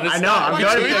pick one. I know. I'm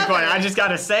going to pick one. I just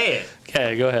gotta say it.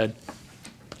 Okay, go ahead.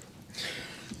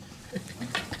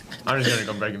 I'm just gonna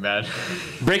go Breaking Bad.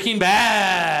 Breaking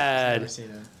Bad. Never seen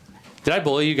it. Did I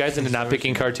bully you guys into not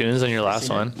picking cartoons on your last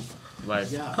one?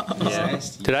 Like. Yeah.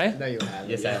 Did I? No, you have.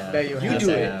 Yes, I have. No, you have. do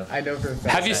it. I know for a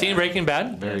fact. Have you seen Breaking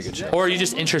Bad? Very good show. Or are you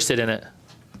just interested in it?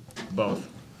 Both.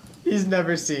 He's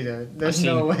never seen it. There's I've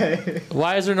no seen- way.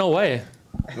 Why is there no way?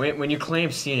 When you claim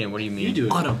seen it, what do you mean? You do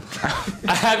it. Autumn.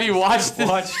 Have you watched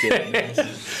it?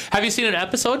 Have you seen an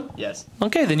episode? Yes.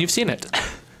 Okay, then you've seen it.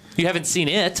 You haven't seen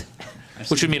it,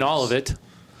 which would mean all of it.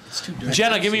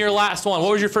 Jenna, give me your last one.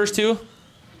 What was your first 2?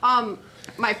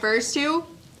 My first 2,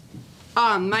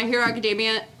 My Hero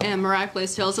Academia and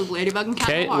Miraculous Tales of Ladybug and Cat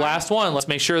Okay, Noir. last one. Let's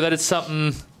make sure that it's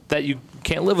something that you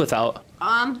can't live without.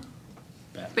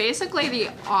 Basically, The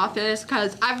Office,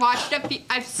 because I've watched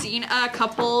I've seen a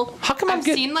couple. How come I've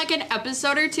seen like an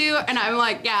episode or two, and I'm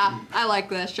like, yeah, I like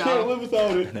this show. Can't live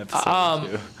without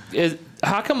it.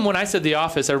 How come when I said The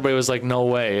Office, everybody was like, no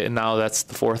way, and now that's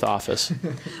the fourth Office?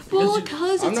 Well,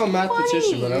 because I'm no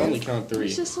mathematician, but I only count 3.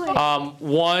 It's just like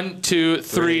 1, 2,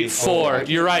 3, 4.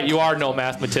 You're right, you are no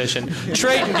mathematician.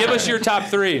 Trayton, give us your top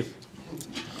 3.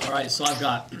 All right, so I've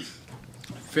got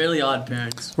Fairly Odd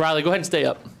Parents. Riley, go ahead and stay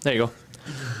up. There you go.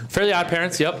 Fairly Odd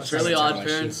Parents, yep. Fairly Odd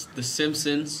Parents, The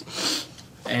Simpsons,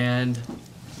 and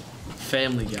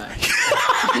Family Guy.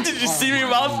 Did you see me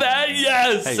about that?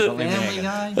 Yes. Hey, don't leave me hanging.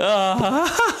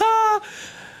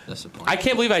 I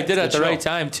can't believe I did it at the right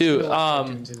time too.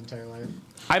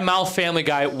 I mouthed Family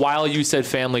Guy while you said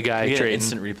Family Guy. You get an Trayton.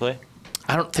 instant replay?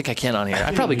 I don't think I can on here.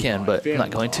 I probably can, but I'm not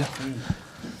going to.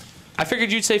 I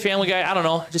figured you'd say Family Guy. I don't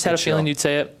know. Just had a feeling you'd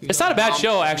say it. It's not a bad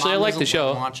show, actually. I like the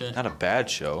show. Not a bad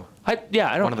show. I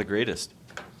don't. One of the greatest.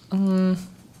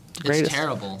 Greatest.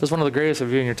 Terrible. That's one of the greatest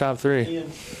of you in your top 3.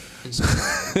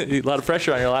 A lot of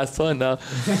pressure on your last one now. All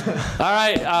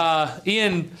right,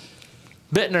 Ian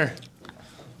Bittner.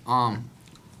 Paw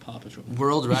Patrol.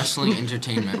 World Wrestling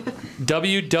Entertainment.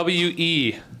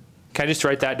 WWE. Can I just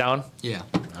write that down? Yeah.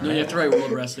 No, you have to write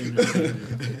World Wrestling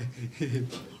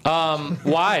Entertainment.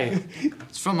 Why?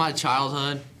 It's from my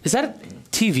childhood. Is that a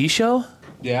TV show?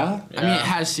 Yeah. I mean, it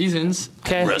has seasons.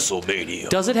 Okay. WrestleMania.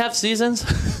 Does it have seasons?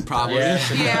 Probably.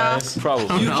 Yeah.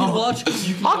 Probably. You can watch.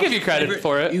 I'll give you credit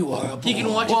for it. You are. You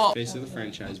can watch Well, face of the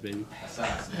franchise, baby.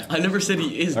 I never said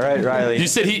he is. All right, Riley. You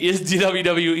said he is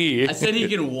WWE. I said he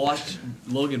can watch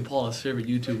Logan Paul, his favorite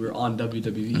YouTuber, on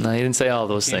WWE. No, you didn't say all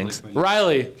those things.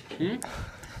 Riley.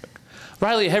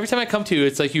 Riley, every time I come to you,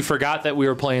 it's like you forgot that we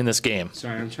were playing this game.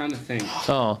 Sorry, I'm trying to think.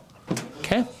 Oh.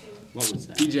 Okay. What was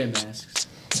that? PJ Masks.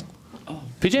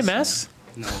 PJ Masks?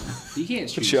 No, you can't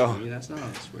shoot show. me. That's not how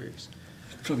this works.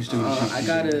 Probably stupid. I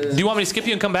gotta. Do you want me to skip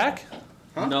you and come back?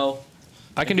 Huh? No.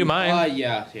 I can do mine.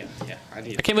 Yeah. I I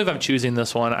can't believe I'm choosing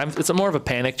this one. It's more of a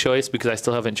panic choice because I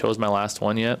still haven't chose my last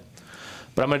one yet.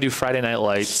 But I'm going to do Friday Night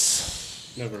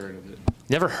Lights. Never heard of it.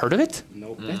 Never heard of it?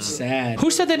 Nope. That's sad.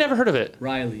 Who said they never heard of it?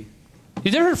 Riley.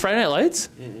 You never heard of Friday Night Lights?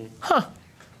 Huh.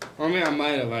 I mean, I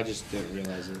might have. I just didn't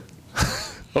realize it.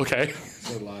 Okay.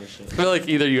 It's a lot of shit. I feel like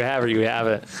either you have or you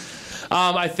haven't.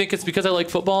 I think it's because I like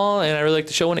football and I really liked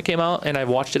the show when it came out and I've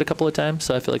watched it a couple of times,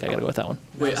 so I feel like I gotta go with that one.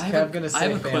 Wait, I have a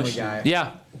Family question. Guy.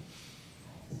 Yeah.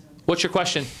 What's your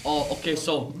question? Oh, okay,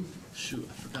 so, shoot,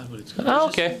 I forgot what it's called. Oh,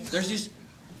 okay. There's these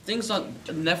things on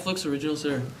Netflix originals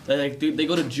that are, they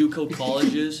go to JUCO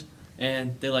colleges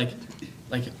and they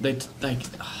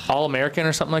All American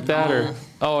or something like that,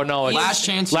 or no? It's Last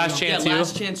Chance U. Last Chance U.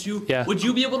 Last Chance U. Yeah. Would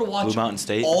you be able to watch Blue Mountain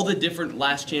State. all the different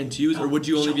Last Chance U's, or would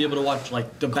you only be able to watch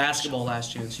like the basketball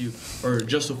Last Chance U, or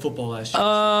just the football Last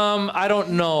Chance? I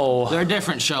don't know. They're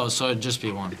different shows, so it'd just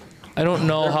be one. I don't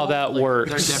know how that works.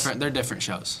 They're different. They're different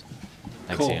shows.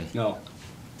 Thanks, Ian. No.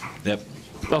 Yep.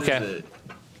 Okay.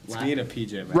 Let's need a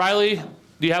PJ Masks. Riley,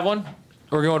 do you have one?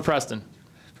 Or we're going with Preston.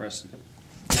 Preston.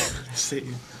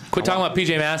 Quit talking about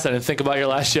PJ Masson and think about your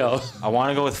last show. I want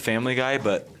to go with Family Guy,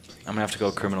 but I'm going to have to go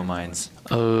Criminal Minds.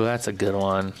 Oh, that's a good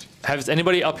one. Has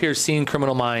anybody up here seen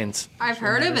Criminal Minds? I've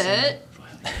heard of it.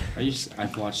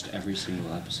 I've watched every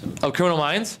single episode. Oh, Criminal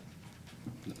Minds?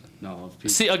 No, of PJ.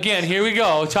 See, again, here we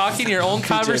go. Talking your own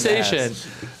conversation.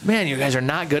 Man, you guys are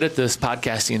not good at this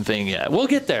podcasting thing yet. We'll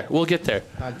get there. We'll get there.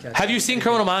 Have you seen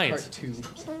Criminal Minds?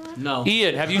 No.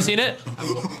 Ian, have you seen it?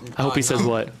 I hope he says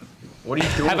what. What are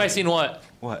you doing? Have I seen what?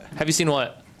 What? Have you seen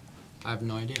what? I have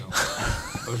no idea.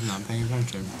 I was not paying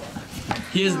attention.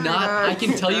 He is not. I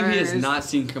can tell you, he has not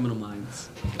seen Criminal Minds.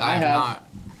 I have not.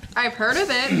 I've heard of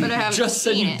it, but I haven't Just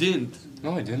said seen you it. didn't.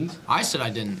 No, I didn't. I said I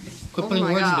didn't. Quit Oh putting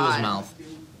my words into God. his mouth.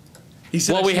 He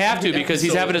said Well, I we should have do to because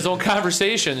he's episode. having his own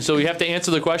conversation, so we have to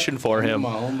answer the question for him.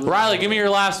 Riley, give me your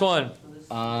last one.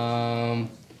 Yeah,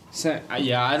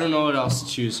 I don't know what else to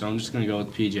choose, so I'm just gonna go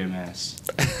with PJ Masks.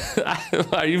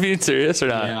 Are you being serious or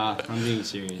not? Yeah, I'm being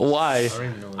serious. Why?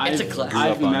 It's a classic.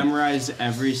 I've memorized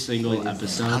every single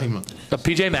episode. A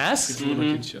PJ Masks?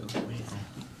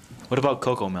 What about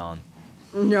Coco Melon?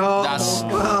 No. That's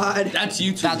God. That's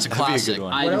YouTube. That's a classic. I'd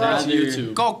What about rather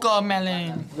YouTube. Coco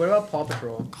Melon. What about Paw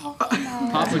Patrol?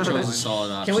 Paw Patrol's a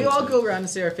solid option. Can we all go around and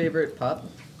say our favorite pup?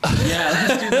 Yeah,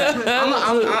 let's do that.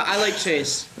 I like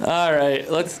Chase. All right,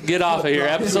 let's get off of here.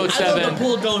 Episode 7.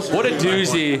 What a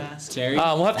doozy. Terry.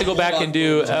 We'll have to go back and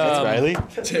do. Riley?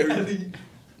 Terry.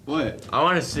 What? I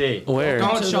want to see. Where?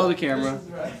 Don't show the camera.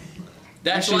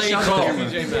 That's Actually, why show you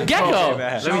the camera. Gecko.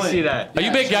 Let me see that. Are you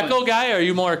a big Gecko guy or are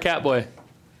you more a cat boy?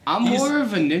 I'm more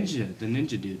of a ninja, the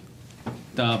ninja dude.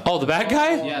 the bad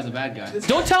guy? Yeah, the bad guy.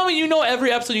 Don't tell me you know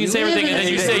every episode. You can say everything, and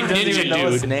then you say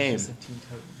Ninja Dude. Name.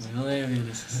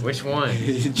 Which one?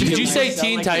 Did you say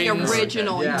Teen Titans? The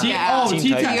original. Yeah. Yeah.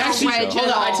 Teen Titans. Actually, original.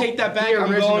 hold on, I take that back. I'm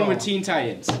going with Teen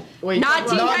Titans. Wait, not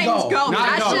Teen Titans Go.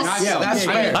 That's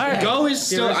fair. All right. Go is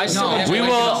still. I still. We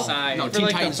will. No, Teen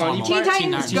Titans. Teen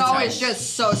Titans Go is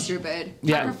just so stupid.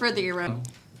 Yeah. I prefer the era.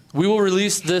 We will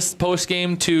release this post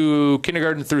game to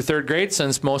kindergarten through third grade,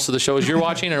 since most of the shows you're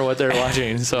watching are what they're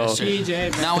watching. So.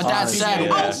 Now with that said,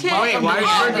 okay. Wait, why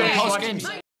are you Okay. post games?